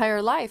 My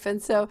entire life.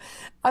 And so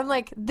I'm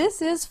like,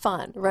 this is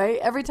fun, right?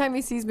 Every time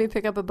he sees me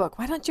pick up a book,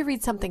 why don't you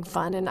read something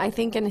fun? And I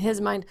think in his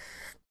mind,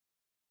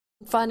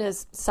 fun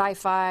is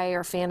sci-fi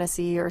or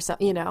fantasy or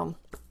something,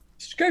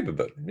 Escape a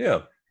bit,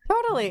 yeah.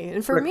 Totally.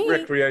 And for me,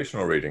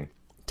 recreational reading.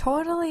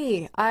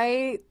 Totally.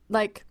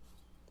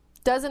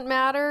 Doesn't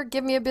matter.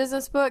 Give me a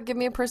business book, give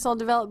me a personal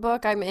development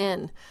book, I'm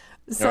in.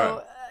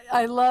 So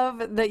I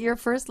love that your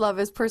first love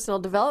is personal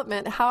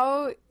development.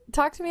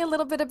 Talk to me a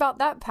little bit about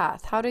that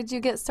path. How did you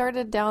get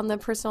started down the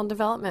personal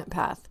development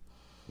path?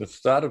 It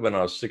started when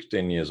I was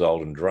 16 years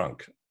old and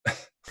drunk.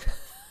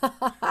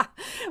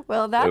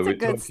 Well, that's a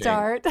good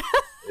start.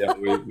 Yeah,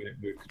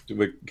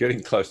 we're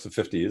getting close to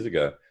 50 years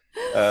ago.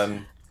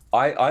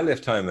 I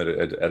left home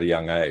at a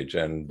young age,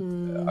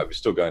 and I was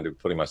still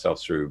putting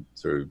myself through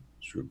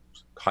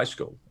high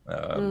school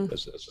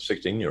as a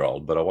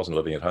 16-year-old, but I wasn't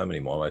living at home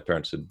anymore. My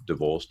parents had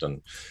divorced,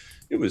 and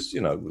it was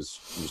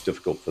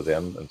difficult for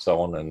them and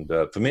so on. And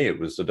for me, it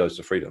was a dose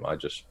of freedom. I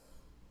was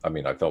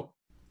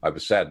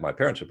sad my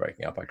parents were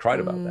breaking up. I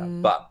cried about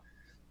that. But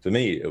for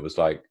me, it was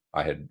like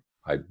I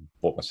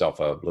bought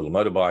myself a little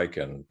motorbike,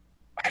 and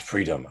I had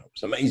freedom. It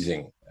was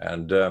amazing.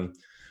 And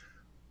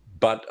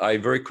but I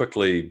very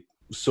quickly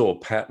saw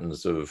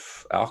patterns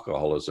of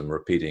alcoholism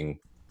repeating,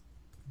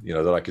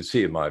 that I could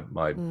see in my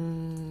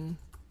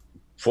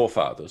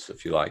forefathers,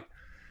 if you like.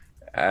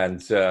 And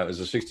as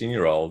a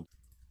 16-year-old,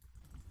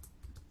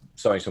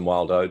 sowing some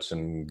wild oats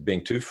and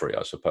being too free,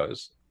 I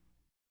suppose,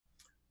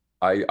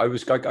 I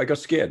got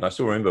scared. And I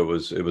still remember it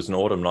was an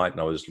autumn night, and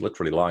I was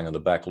literally lying on the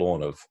back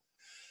lawn of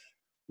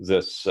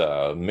this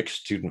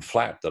mixed student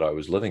flat that I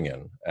was living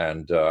in,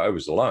 and I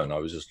was alone. I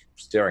was just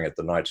staring at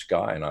the night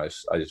sky, and I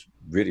just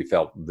really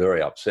felt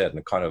very upset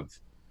and kind of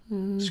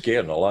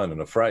scared and alone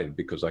and afraid,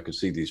 because I could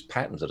see these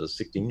patterns that a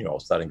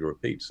 16-year-old starting to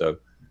repeat. So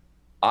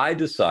I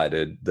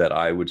decided that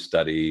I would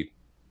study.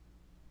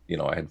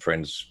 I had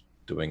friends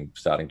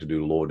starting to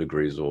do law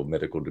degrees or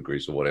medical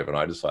degrees or whatever, and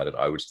I decided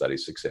I would study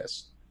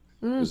success,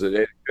 because it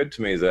occurred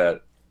to me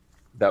that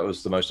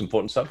was the most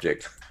important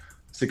subject.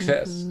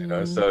 Success,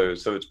 so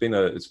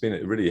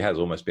it really has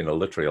almost been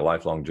literally a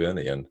lifelong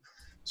journey, and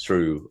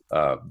through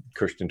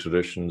Christian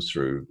traditions,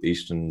 through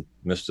Eastern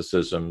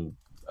mysticism,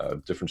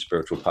 different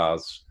spiritual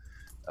paths.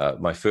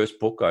 My first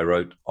book I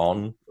wrote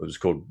it's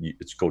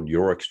called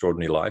Your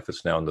Extraordinary Life.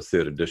 It's now in the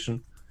 3rd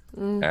edition,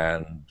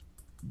 and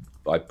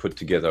I put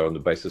together on the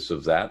basis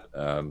of that.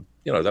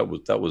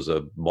 That was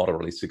a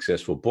moderately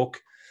successful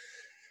book.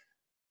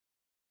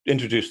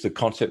 Introduced the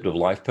concept of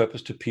life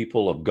purpose to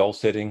people, of goal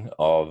setting,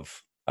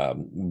 of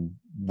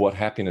what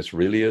happiness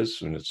really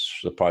is, and it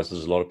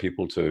surprises a lot of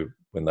people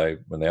when they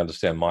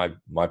understand my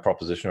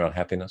proposition around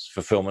happiness,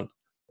 fulfillment,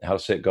 how to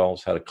set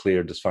goals, how to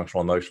clear dysfunctional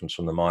emotions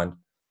from the mind.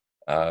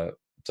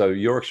 So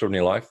Your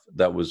Extraordinary Life,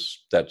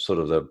 that's sort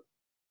of the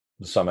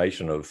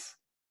summation of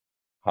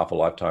half a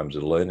lifetime's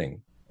of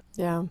learning.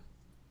 Yeah.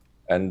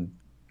 And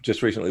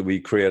just recently we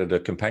created a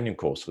companion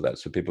course for that,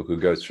 so people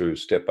could go through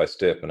step by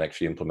step and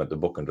actually implement the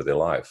book into their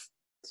life.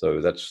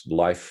 So that's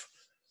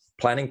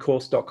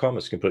lifeplanningcourse.com.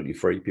 It's completely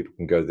free. People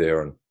can go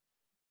there and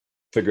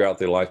figure out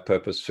their life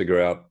purpose, figure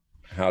out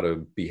how to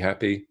be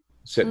happy,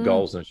 set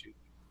goals, and achieve.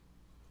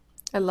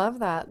 I love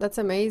that. That's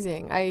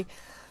amazing.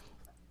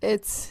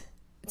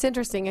 It's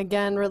interesting,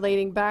 again,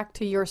 relating back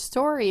to your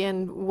story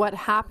and what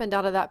happened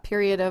out of that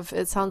period of,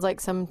 it sounds like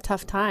some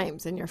tough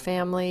times in your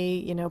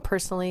family,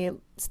 personally,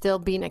 still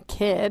being a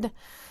kid.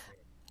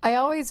 I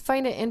always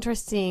find it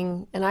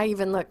interesting, and I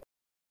even look,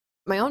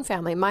 my own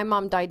family, my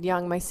mom died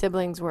young, my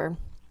siblings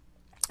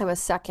I was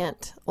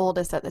second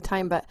oldest at the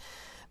time, but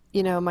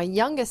my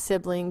youngest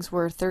siblings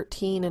were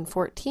 13 and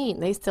 14.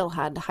 They still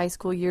had high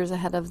school years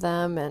ahead of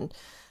them, and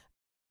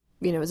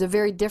it was a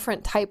very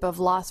different type of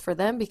loss for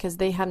them because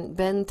they hadn't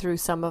been through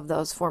some of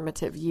those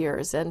formative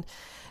years. And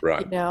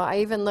I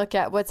even look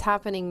at what's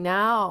happening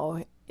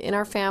now in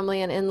our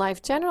family and in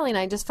life generally, and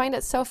I just find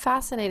it so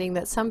fascinating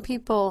that some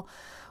people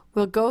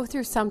will go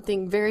through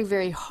something very,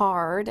 very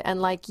hard,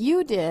 and like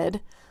you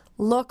did,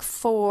 look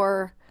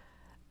for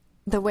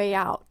the way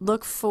out,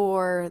 look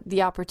for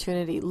the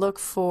opportunity, look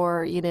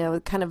for,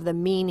 kind of the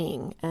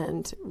meaning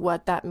and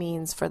what that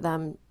means for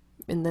them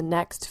in the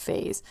next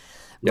phase,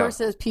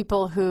 versus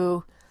people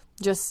who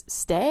just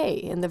stay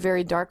in the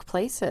very dark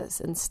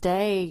places and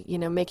stay,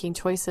 making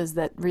choices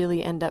that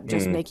really end up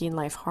just making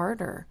life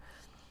harder.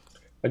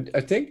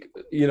 I think,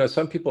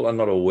 some people are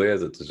not aware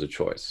that there's a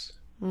choice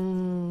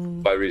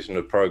by reason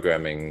of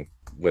programming,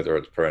 whether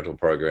it's parental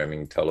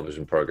programming,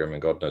 television programming,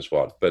 God knows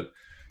what. But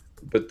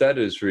that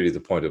is really the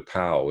point of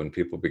power, when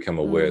people become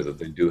aware that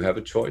they do have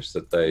a choice,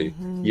 that they,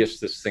 yes,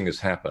 this thing has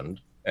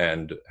happened,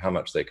 and how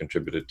much they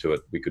contributed to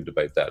it, we could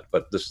debate that.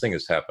 But this thing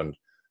has happened.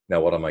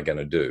 Now, what am I going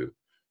to do?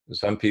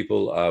 Some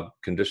people are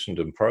conditioned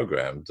and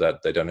programmed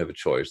that they don't have a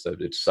choice,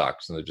 that it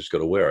sucks, and they've just got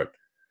to wear it.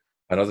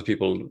 And other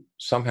people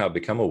somehow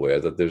become aware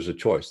that there's a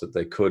choice, that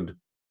they could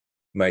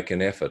make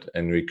an effort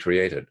and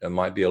recreate it. It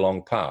might be a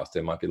long path.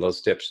 There might be a lot of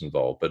steps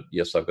involved, but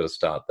yes, I've got to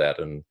start that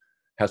and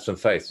have some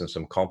faith and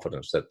some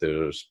confidence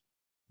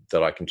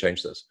that I can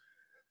change this.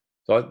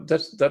 So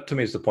that to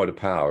me is the point of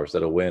power, is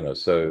that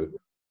awareness. So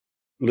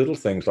little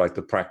things like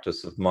the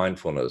practice of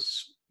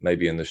mindfulness,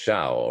 maybe in the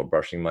shower or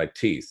brushing my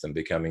teeth, and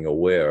becoming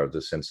aware of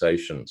the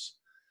sensations.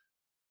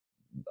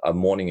 A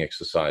morning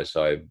exercise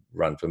I've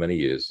run for many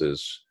years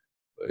is,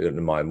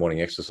 in my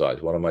morning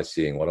exercise, what am I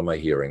seeing? What am I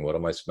hearing? What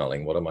am I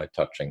smelling? What am I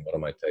touching? What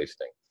am I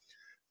tasting?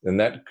 And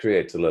that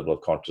creates a level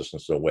of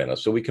consciousness and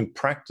awareness. So we can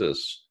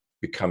practice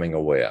becoming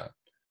aware.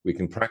 We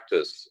can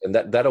practice, and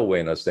that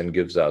awareness then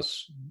gives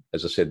us,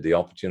 as I said, the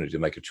opportunity to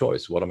make a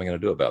choice. What am I going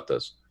to do about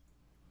this?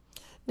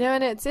 No,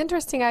 and it's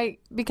interesting,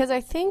 because I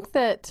think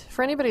that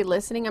for anybody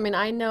listening,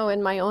 I know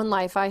in my own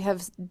life, I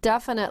have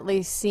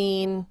definitely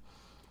seen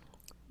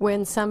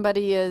when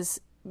somebody is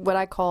what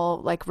I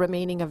call like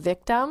remaining a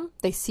victim.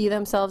 They see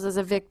themselves as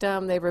a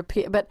victim, they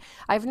repeat, but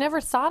I've never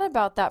thought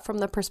about that from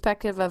the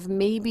perspective of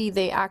maybe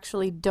they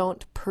actually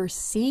don't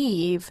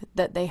perceive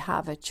that they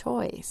have a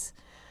choice.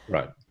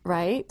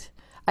 Right?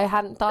 I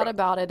hadn't thought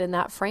about it in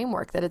that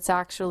framework, that it's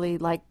actually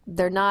like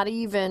they're not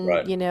even,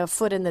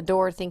 foot in the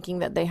door thinking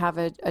that they have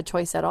a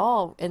choice at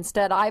all.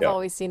 Instead, I've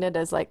always seen it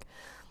as like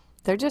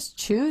they're just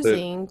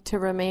choosing to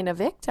remain a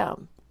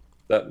victim.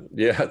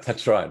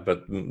 That's right.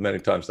 But many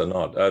times they're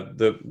not.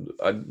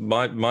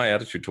 My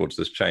attitude towards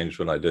this changed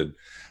when I did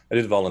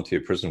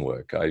volunteer prison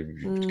work. I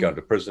used to go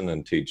to prison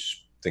and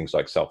teach things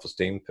like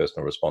self-esteem,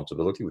 personal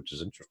responsibility, which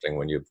is interesting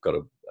when you've got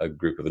a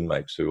group of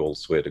inmates who all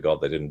swear to God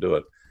they didn't do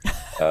it.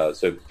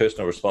 So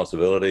personal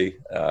responsibility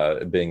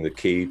being the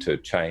key to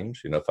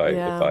change. If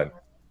I'm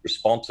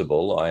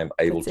responsible, I am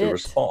able to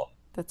respond.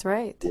 That's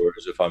right.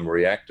 Whereas if I'm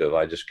reactive,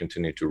 I just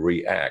continue to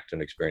react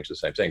and experience the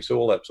same thing. So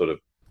all that sort of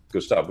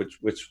good stuff,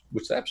 which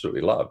I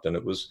absolutely loved, but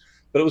it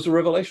was a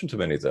revelation to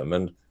many of them.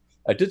 And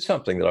I did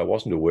something that I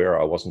wasn't aware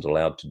I wasn't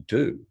allowed to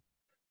do.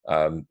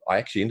 I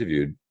actually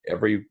interviewed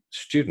every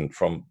student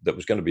that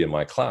was going to be in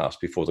my class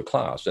before the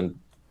class, and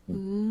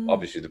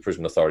obviously the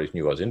prison authorities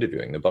knew I was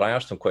interviewing them, but I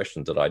asked them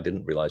questions that I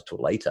didn't realize till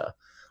later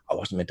I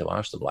wasn't meant to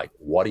ask them, like,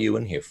 what are you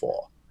in here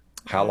for?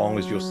 How long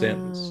is your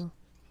sentence?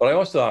 But I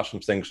also asked them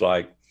things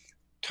like,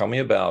 tell me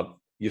about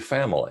your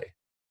family,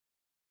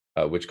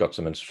 which got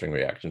some interesting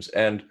reactions.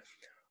 And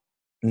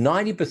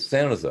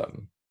 90% of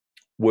them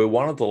were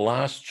one of the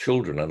last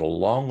children in a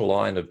long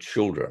line of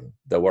children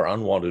that were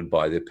unwanted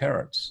by their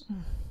parents.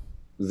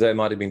 They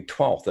might have been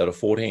 12th out of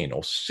 14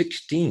 or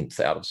 16th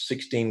out of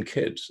 16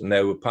 kids. And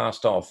they were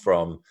passed off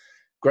from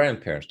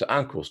grandparents to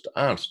uncles to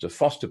aunts to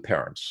foster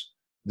parents.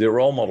 Their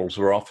role models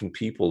were often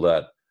people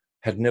that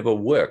had never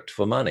worked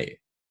for money,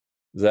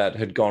 that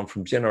had gone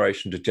from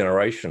generation to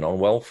generation on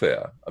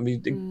welfare.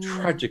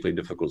 Tragically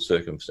difficult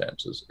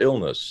circumstances,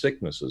 illness,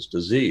 sicknesses,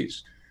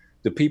 disease.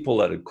 The people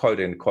that had,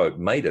 quote unquote,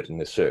 made it in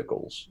their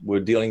circles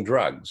were dealing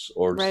drugs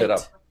or set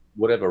up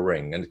whatever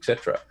ring, and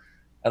etc.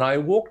 And I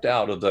walked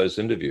out of those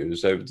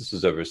interviews, this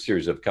is over a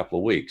series of a couple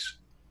of weeks,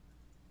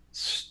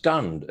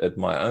 stunned at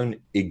my own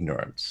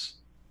ignorance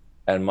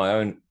and my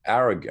own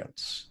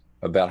arrogance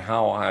about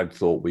how I had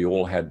thought we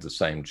all had the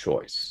same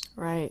choice.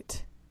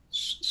 Right.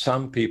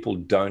 Some people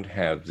don't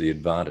have the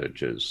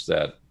advantages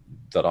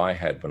that I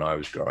had when I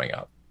was growing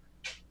up.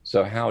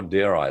 So how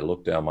dare I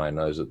look down my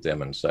nose at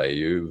them and say,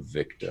 you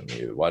victim,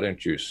 why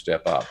don't you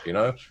step up,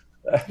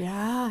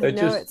 Yeah.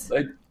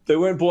 They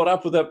weren't brought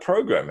up with that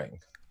programming.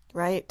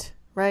 Right.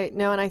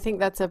 No, and I think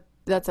that's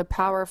a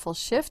powerful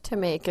shift to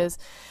make. Is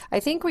I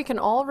think we can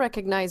all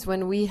recognize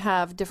when we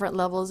have different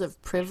levels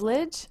of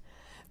privilege,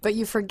 but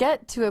you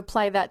forget to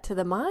apply that to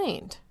the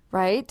mind,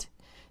 right?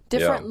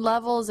 Different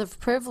levels of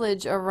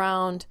privilege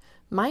around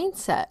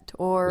mindset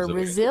or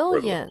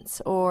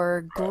resilience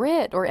or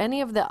grit or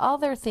any of the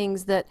other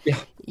things that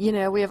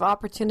we have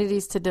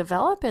opportunities to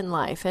develop in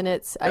life. And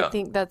I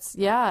think that's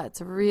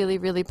it's a really,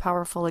 really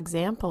powerful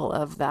example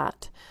of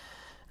that.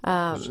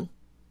 I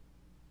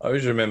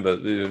always remember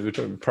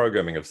the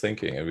programming of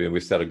thinking. We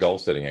started a goal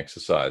setting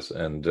exercise,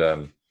 and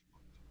we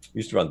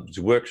used to run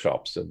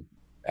workshops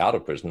out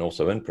of prison,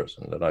 also in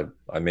prison. And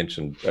I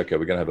mentioned, okay,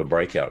 we're going to have a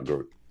breakout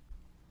group.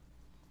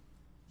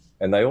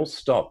 And they all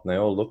stopped and they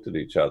all looked at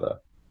each other.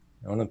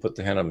 And one of them put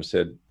their hand up and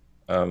said,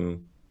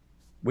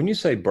 when you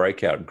say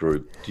breakout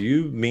group, do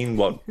you mean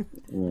what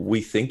we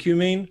think you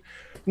mean?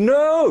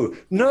 No.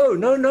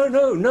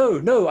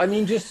 I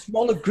mean, just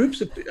smaller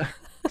groups of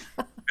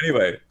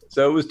Anyway,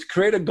 so it was to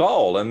create a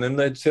goal, and then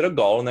they'd set a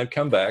goal and they'd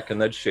come back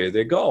and they'd share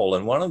their goal.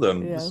 And one of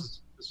them, Yeah.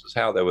 this is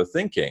how they were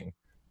thinking.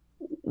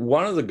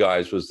 One of the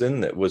guys was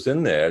in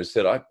there and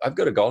said, I've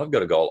got a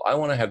goal. I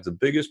want to have the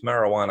biggest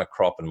marijuana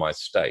crop in my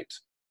state.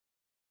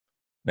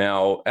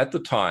 Now, at the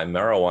time,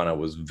 marijuana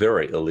was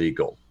very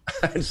illegal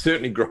and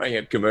certainly growing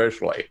it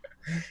commercially.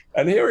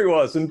 And here he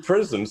was in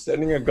prison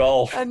setting a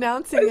goal.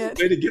 Announcing it.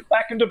 To get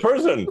back into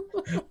prison.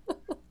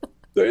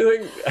 So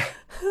you think,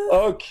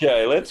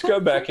 okay, let's go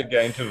back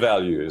again to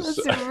values.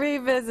 Let's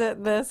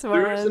revisit this one.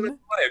 There isn't a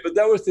way, but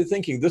that was the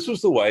thinking. This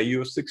was the way you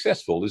were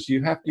successful, is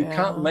you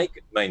can't make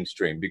it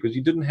mainstream because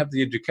you didn't have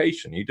the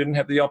education, you didn't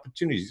have the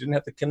opportunities, you didn't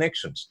have the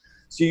connections.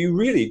 So you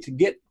really, to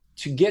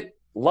get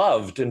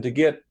loved and to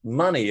get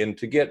money and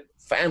to get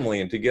family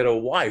and to get a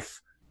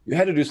wife, you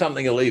had to do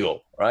something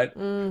illegal, right?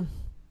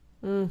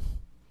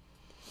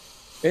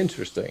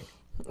 Interesting.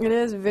 It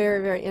is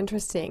very, very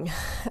interesting.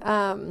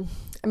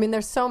 I mean,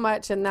 there's so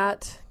much in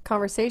that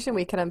conversation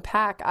we can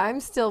unpack. I'm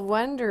still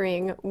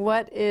wondering,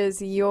 what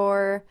is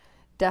your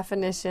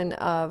definition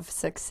of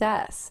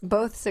success,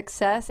 both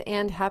success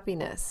and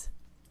happiness?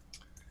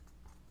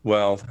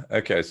 Well,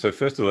 okay. So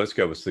first of all, let's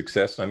go with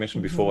success. I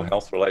mentioned before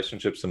health,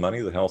 relationships, and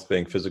money. The health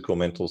being physical,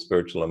 mental,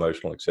 spiritual,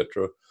 emotional,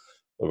 etc.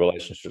 The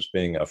relationships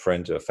being our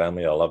friends, our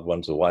family, our loved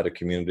ones, the wider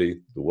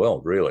community, the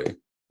world, really.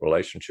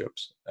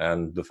 Relationships.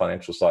 And the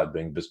financial side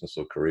being business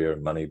or career,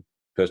 money,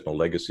 personal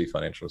legacy,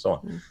 financial, and so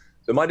on.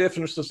 So my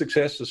definition of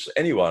success is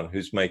anyone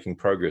who's making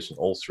progress in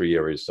all three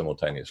areas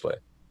simultaneously.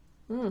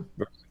 Very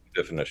simple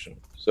definition.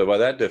 So by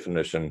that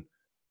definition,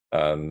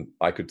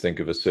 I could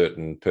think of a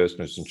certain person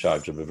who's in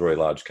charge of a very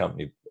large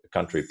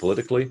country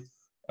politically,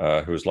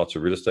 who has lots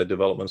of real estate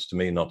developments. To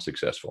me, not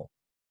successful,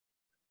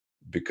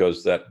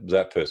 because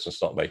that person's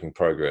not making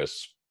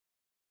progress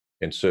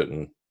in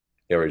certain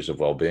areas of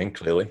well-being,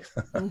 clearly.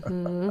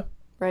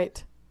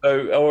 Right.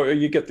 So, or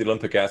you get the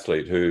Olympic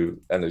athlete who,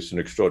 and it's an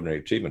extraordinary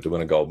achievement to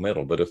win a gold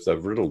medal, but if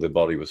they've riddled their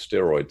body with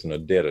steroids and are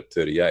dead at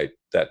 38,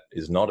 that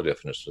is not a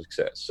definition of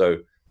success. So,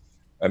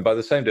 and by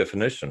the same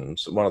definition,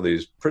 one of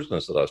these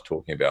prisoners that I was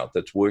talking about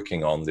that's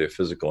working on their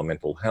physical and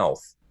mental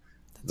health,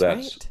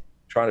 that's right,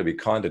 trying to be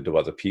kinder to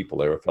other people,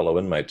 their fellow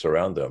inmates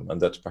around them, and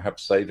that's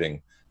perhaps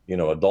saving,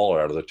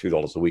 $1 out of the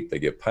 $2 a week they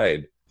get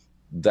paid,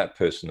 that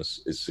person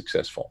is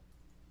successful.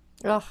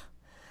 Oh,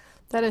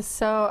 that is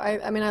so,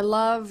 I mean, I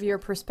love your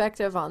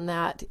perspective on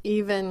that,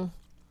 even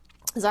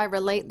as I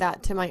relate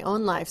that to my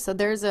own life. So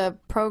there's a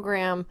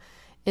program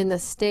in the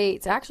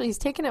States. Actually, he's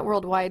taken it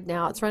worldwide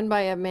now. It's run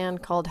by a man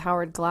named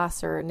Howard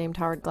Glasser,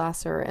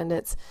 and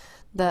it's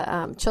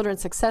the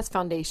Children's Success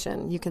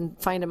Foundation. You can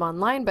find him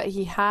online, but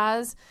he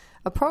has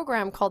a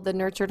program called the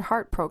Nurtured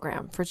Heart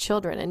Program for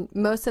children. And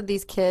most of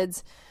these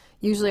kids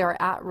usually are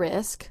at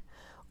risk,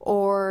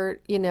 or,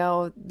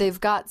 they've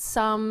got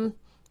some,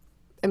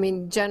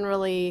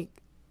 generally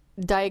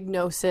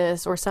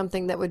diagnosis or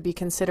something that would be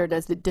considered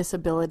as a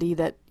disability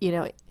that,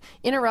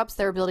 interrupts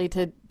their ability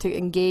to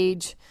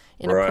engage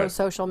in a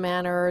pro-social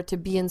manner, to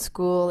be in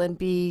school and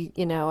be,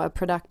 a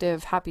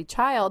productive, happy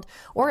child,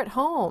 or at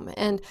home.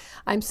 And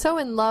I'm so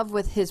in love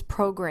with his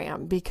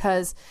program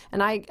because,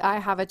 and I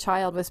have a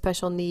child with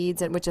special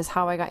needs, and which is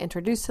how I got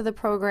introduced to the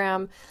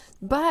program.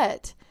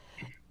 But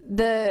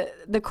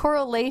the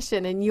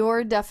correlation in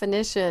your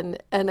definition,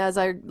 and as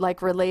I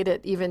relate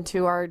it even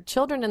to our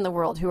children in the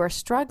world who are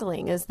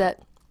struggling, is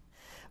that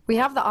we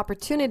have the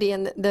opportunity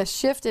and the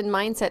shift in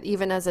mindset,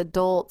 even as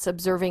adults,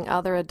 observing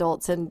other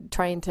adults and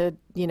trying to,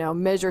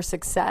 measure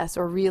success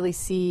or really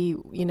see,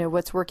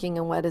 what's working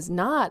and what is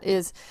not,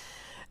 is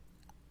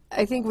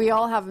I think we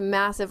all have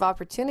massive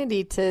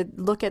opportunity to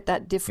look at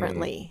that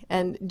differently.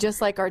 And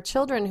just like our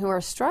children who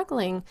are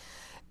struggling,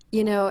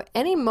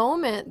 any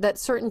moment that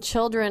certain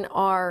children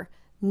are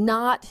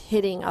not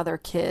hitting other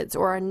kids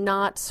or are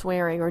not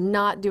swearing or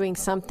not doing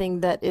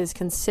something that is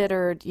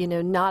considered,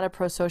 not a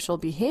pro-social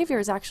behavior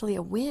is actually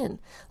a win.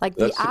 Like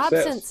that's the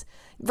absence.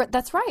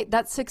 That's right.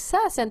 That's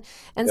success. And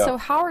so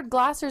Howard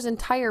Glasser's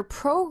entire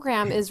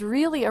program is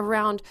really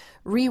around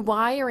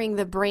rewiring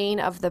the brain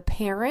of the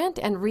parent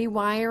and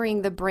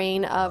rewiring the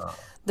brain of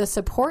the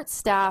support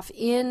staff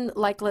in,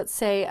 let's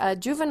say, a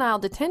juvenile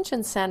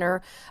detention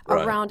center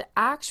around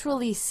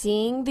actually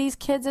seeing these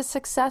kids as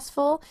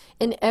successful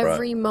in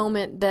every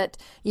moment that,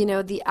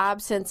 the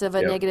absence of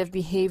a negative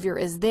behavior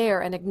is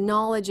there, and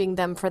acknowledging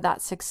them for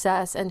that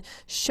success and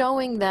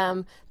showing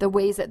them the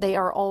ways that they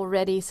are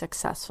already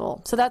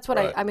successful. So that's what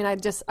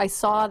I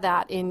saw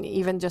that in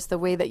even just the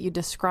way that you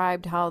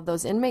described how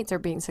those inmates are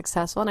being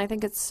successful, and I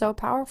think it's so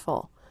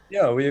powerful.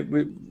 Yeah,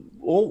 we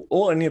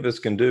all any of us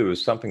can do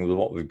is something with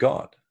what we've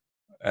got,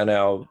 and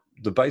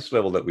the base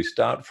level that we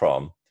start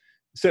from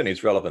certainly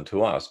is relevant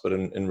to us. But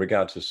in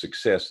regard to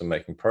success and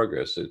making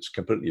progress, it's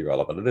completely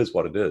irrelevant. It is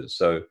what it is.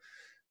 So,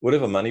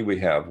 whatever money we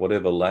have,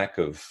 whatever lack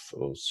of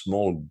or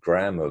small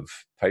gram of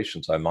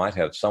patience I might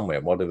have somewhere,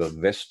 whatever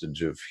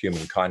vestige of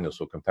human kindness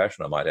or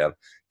compassion I might have,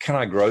 can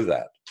I grow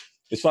that?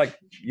 It's like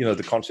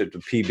the concept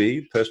of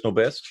PB, personal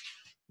best.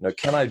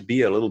 Can I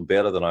be a little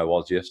better than I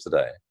was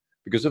yesterday?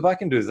 Because if I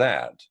can do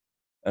that,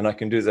 And I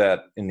can do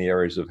that in the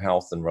areas of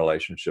health and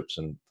relationships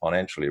and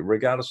financially,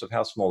 regardless of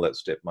how small that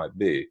step might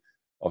be,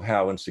 of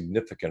how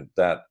insignificant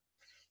that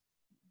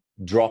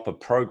drop of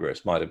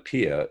progress might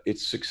appear.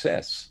 It's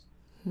success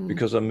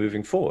because I'm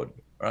moving forward,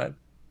 right?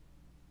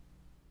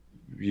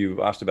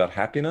 You asked about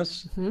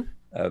happiness.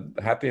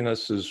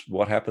 Happiness is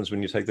what happens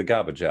when you take the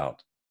garbage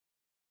out.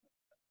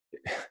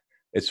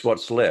 It's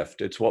what's left.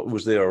 It's what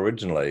was there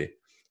originally.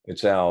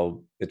 It's our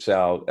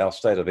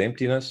state of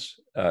emptiness.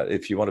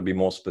 If you want to be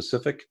more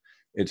specific,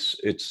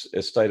 it's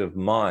a state of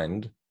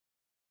mind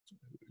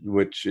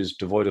which is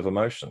devoid of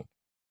emotion.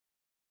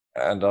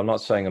 And I'm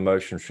not saying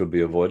emotion should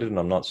be avoided, and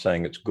I'm not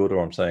saying it's good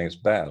or I'm saying it's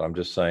bad. I'm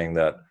just saying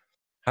that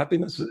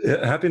happiness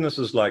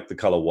is like the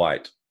color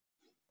white.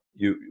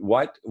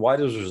 White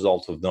is a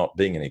result of not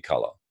being any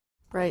color.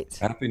 Right.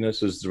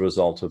 Happiness is the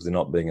result of there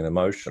not being an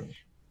emotion.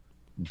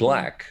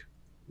 Black,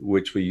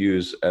 which we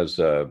use as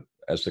the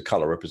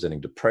color representing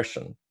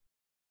depression,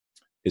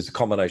 is a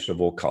combination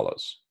of all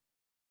colors.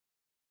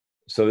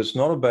 So it's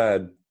not a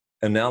bad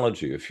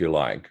analogy, if you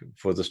like,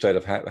 for the state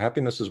of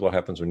happiness is what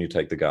happens when you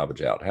take the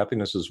garbage out.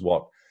 Happiness is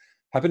what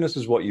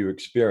you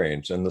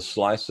experience in the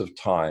slice of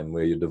time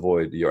where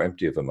you're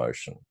empty of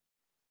emotion.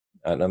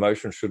 And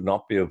emotion should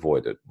not be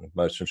avoided.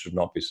 Emotion should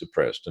not be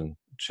suppressed. In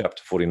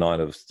chapter 49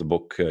 of the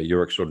book,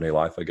 Your Extraordinary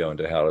Life, I go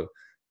into how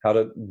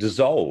to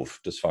dissolve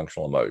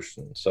dysfunctional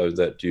emotion so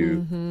that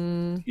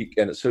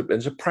and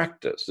it's a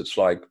practice. It's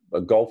like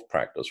a golf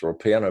practice or a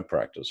piano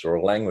practice or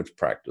a language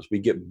practice. We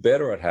get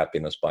better at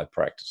happiness by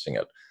practicing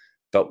it,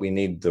 but we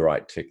need the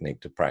right technique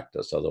to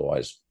practice.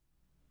 Otherwise,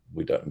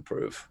 we don't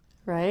improve.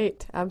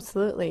 Right.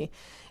 Absolutely.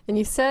 And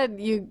you said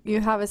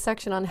you have a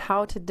section on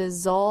how to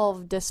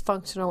dissolve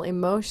dysfunctional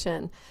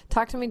emotion.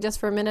 Talk to me just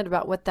for a minute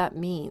about what that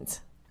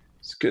means.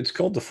 It's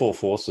called the four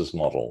forces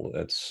model.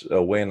 It's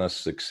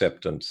awareness,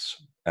 acceptance,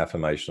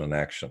 affirmation, and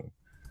action.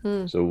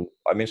 So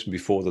I mentioned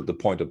before that the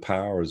point of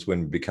power is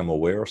when we become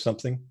aware of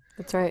something.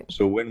 That's right.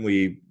 So when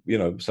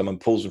someone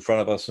pulls in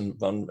front of us in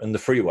the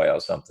freeway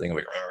or something,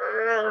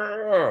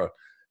 and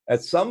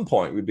at some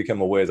point we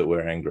become aware that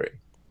we're angry.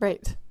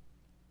 Right.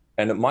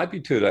 And it might be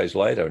 2 days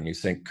later and you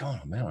think, oh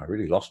man, I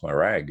really lost my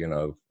rag, in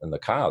the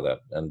car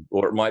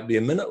or it might be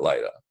a minute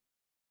later.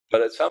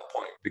 But at some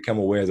point become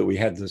aware that we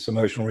had this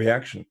emotional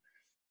reaction.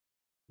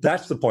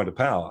 That's the point of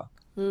power.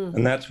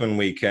 And that's when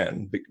we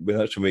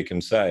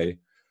can say,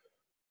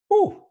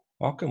 oh,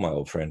 welcome, my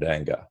old friend,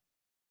 anger.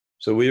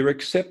 So we are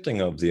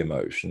accepting of the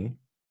emotion,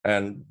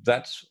 and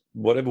that's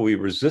whatever we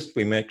resist,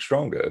 we make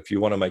stronger. If you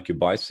want to make your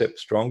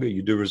biceps stronger,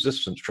 you do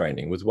resistance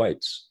training with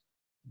weights.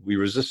 We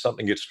resist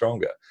something, get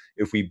stronger.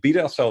 If we beat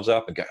ourselves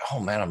up and go, oh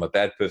man, I'm a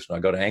bad person, I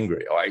got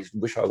angry, I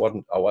wish I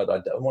wasn't, I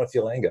don't want to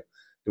feel anger,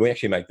 then we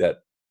actually make that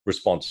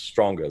response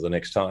stronger the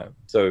next time.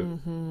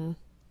 So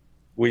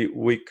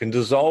we can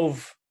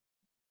dissolve,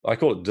 I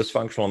call it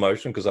dysfunctional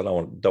emotion because I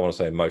don't want to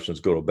say emotion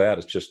is good or bad.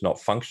 It's just not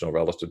functional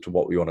relative to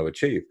what we want to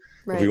achieve.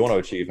 Right. If we want to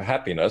achieve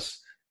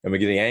happiness and we're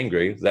getting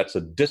angry, that's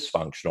a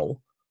dysfunctional.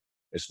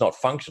 It's not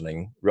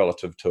functioning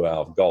relative to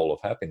our goal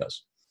of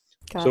happiness.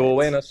 So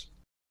awareness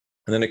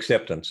and then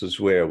acceptance is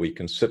where we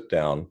can sit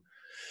down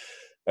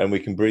and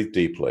we can breathe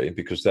deeply,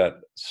 because that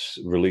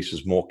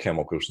releases more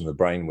chemicals in the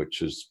brain,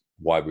 which is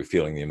why we're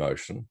feeling the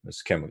emotion.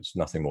 It's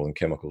nothing more than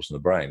chemicals in the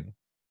brain.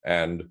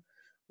 And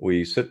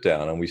we sit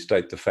down and we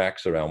state the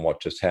facts around what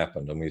just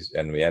happened, and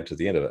we add to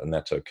the end of it, and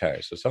that's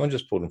okay. So someone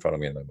just pulled in front of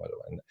me in the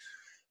motorway,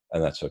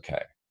 and that's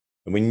okay.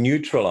 And we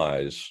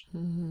neutralize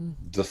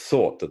the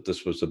thought that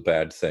this was a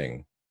bad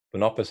thing, but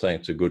not by saying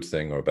it's a good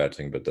thing or a bad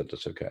thing, but that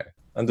it's okay.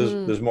 And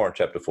there's more in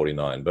chapter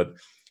 49, but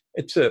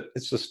it's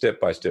a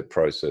step-by-step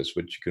process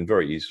which you can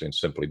very easily and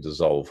simply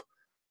dissolve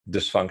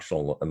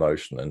dysfunctional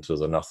emotion into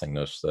the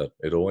nothingness that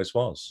it always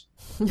was.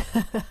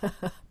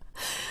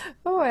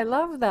 Oh, I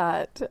love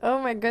that.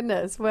 Oh my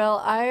goodness.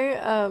 Well,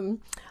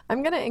 I'm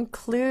going to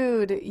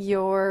include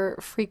your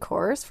free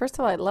course. First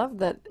of all, I love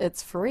that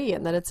it's free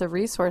and that it's a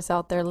resource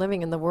out there,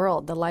 Living in the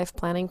World, the life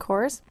planning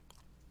course.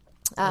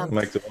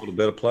 Make the world a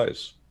better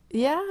place.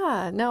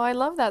 Yeah, no, I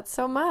love that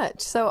so much.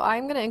 So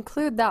I'm going to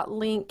include that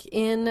link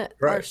in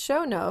our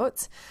show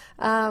notes.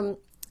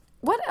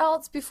 What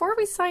else, before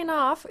we sign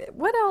off,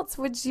 what else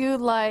would you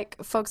like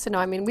folks to know?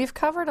 I mean, we've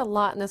covered a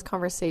lot in this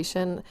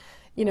conversation.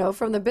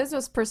 From the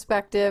business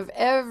perspective,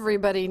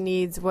 everybody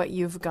needs what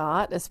you've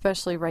got,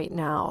 especially right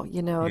now.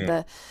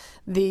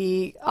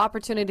 The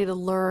opportunity to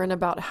learn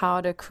about how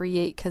to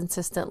create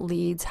consistent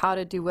leads, how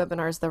to do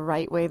webinars the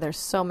right way. There's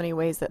so many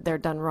ways that they're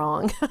done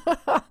wrong.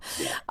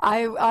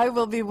 I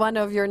will be one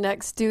of your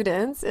next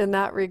students in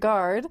that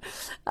regard.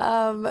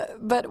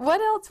 But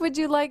what else would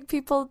you like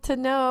people to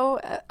know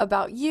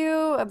about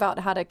you, about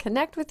how to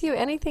connect with you?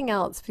 Anything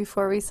else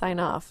before we sign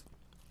off?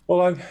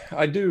 Well,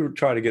 I do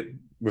try to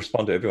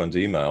respond to everyone's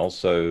email.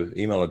 So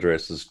email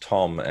address is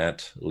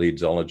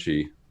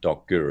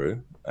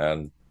tom@leadsology.guru,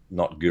 and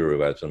not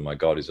guru as in my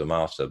God is a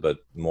master, but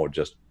more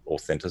just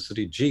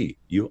authenticity. G,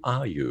 you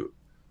are you.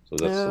 So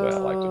that's the way I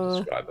like to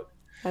describe it.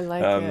 I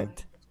like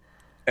it.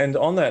 And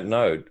on that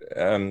note,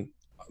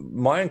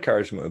 my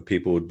encouragement with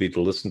people would be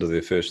to listen to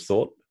their first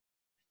thought.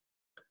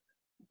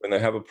 when they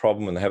have a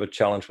problem, when they have a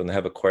challenge, when they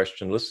have a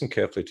question, listen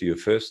carefully to your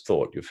first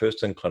thought, your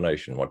first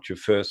inclination,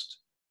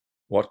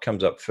 what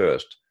comes up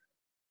first,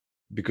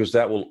 because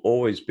that will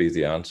always be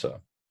the answer.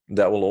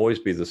 That will always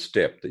be the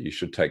step that you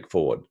should take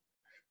forward.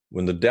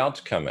 When the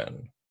doubts come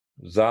in,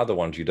 they're the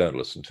ones you don't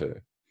listen to.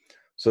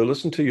 So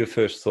listen to your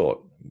first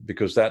thought,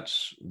 because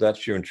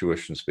that's your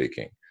intuition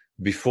speaking.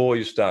 Before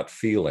you start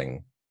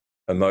feeling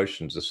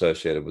emotions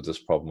associated with this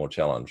problem or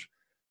challenge,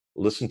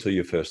 listen to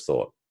your first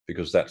thought,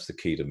 because that's the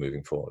key to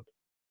moving forward.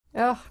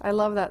 Oh, I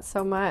love that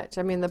so much.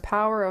 I mean, the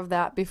power of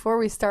that before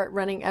we start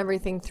running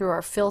everything through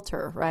our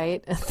filter,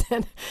 right? And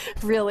then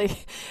really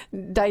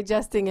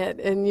digesting it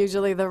in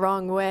usually the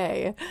wrong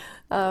way.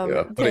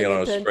 Putting it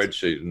on a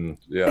spreadsheet and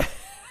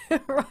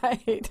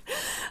Right.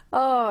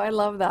 Oh, I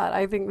love that.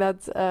 I think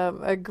that's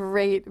a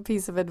great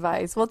piece of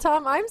advice. Well,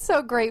 Tom, I'm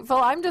so grateful.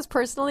 I'm just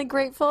personally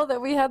grateful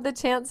that we had the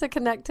chance to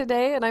connect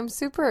today, and I'm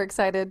super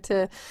excited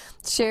to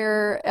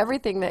share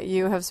everything that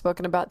you have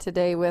spoken about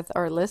today with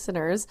our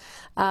listeners.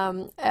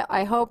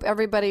 I hope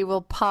everybody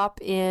will pop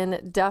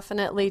in.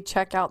 Definitely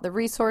check out the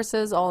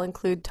resources. I'll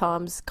include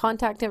Tom's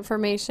contact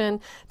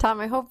information.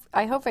 Tom, I hope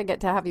I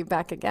get to have you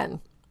back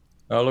again.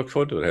 I look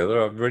forward to it,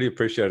 Heather. I've really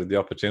appreciated the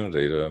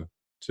opportunity to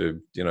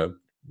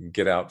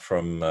get out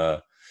from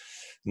my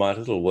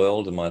little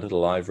world and my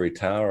little ivory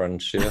tower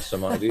and share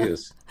some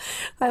ideas.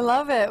 I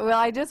love it. Well,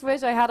 I just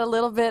wish I had a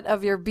little bit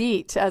of your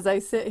beach as I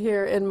sit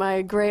here in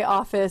my gray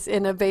office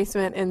in a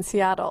basement in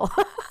Seattle.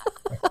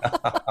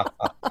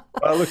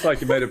 Well, it looks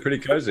like you made it pretty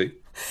cozy.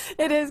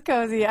 It is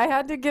cozy. I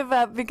had to give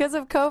up because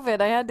of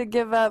COVID. I had to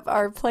give up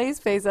our play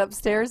space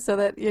upstairs so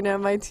that,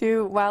 my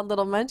two wild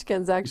little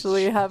munchkins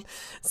actually have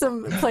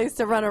some place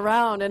to run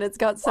around, and it's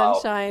got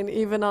sunshine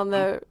even on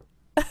the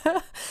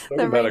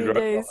rainy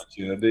days.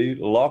 Opportunity.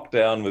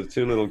 Lockdown with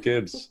two little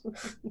kids.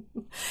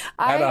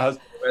 And a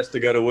husband who has to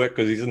go to work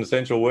because he's an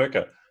essential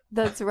worker.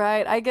 That's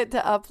right. I get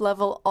to up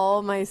level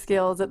all my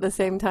skills at the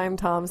same time,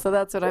 Tom. So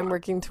that's what I'm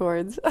working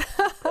towards.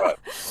 Right.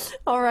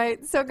 All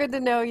right. So good to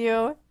know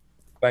you.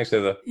 Thanks,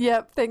 Heather.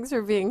 Yep. Thanks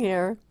for being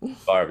here.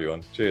 Bye,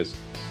 everyone. Cheers.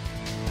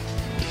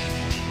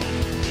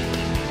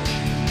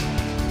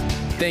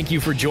 Thank you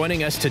for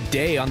joining us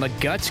today on the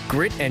Guts,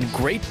 Grit, and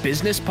Great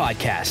Business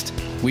Podcast.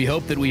 We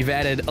hope that we've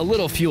added a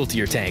little fuel to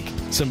your tank,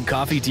 some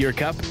coffee to your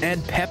cup,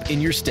 and pep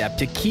in your step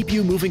to keep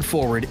you moving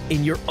forward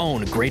in your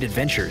own great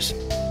adventures.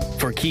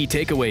 For key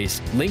takeaways,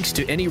 links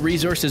to any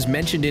resources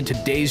mentioned in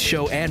today's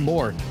show and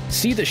more,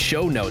 see the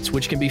show notes,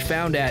 which can be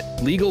found at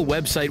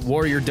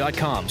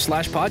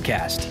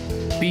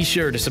legalwebsitewarrior.com/podcast. Be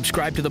sure to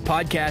subscribe to the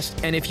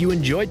podcast, and if you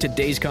enjoyed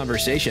today's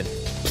conversation,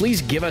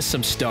 please give us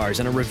some stars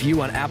and a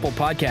review on Apple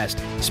Podcast,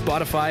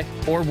 Spotify,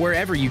 or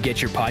wherever you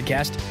get your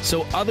podcast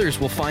so others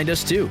will find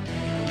us too.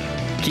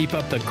 Keep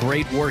up the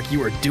great work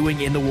you are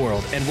doing in the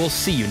world, and we'll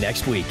see you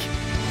next week.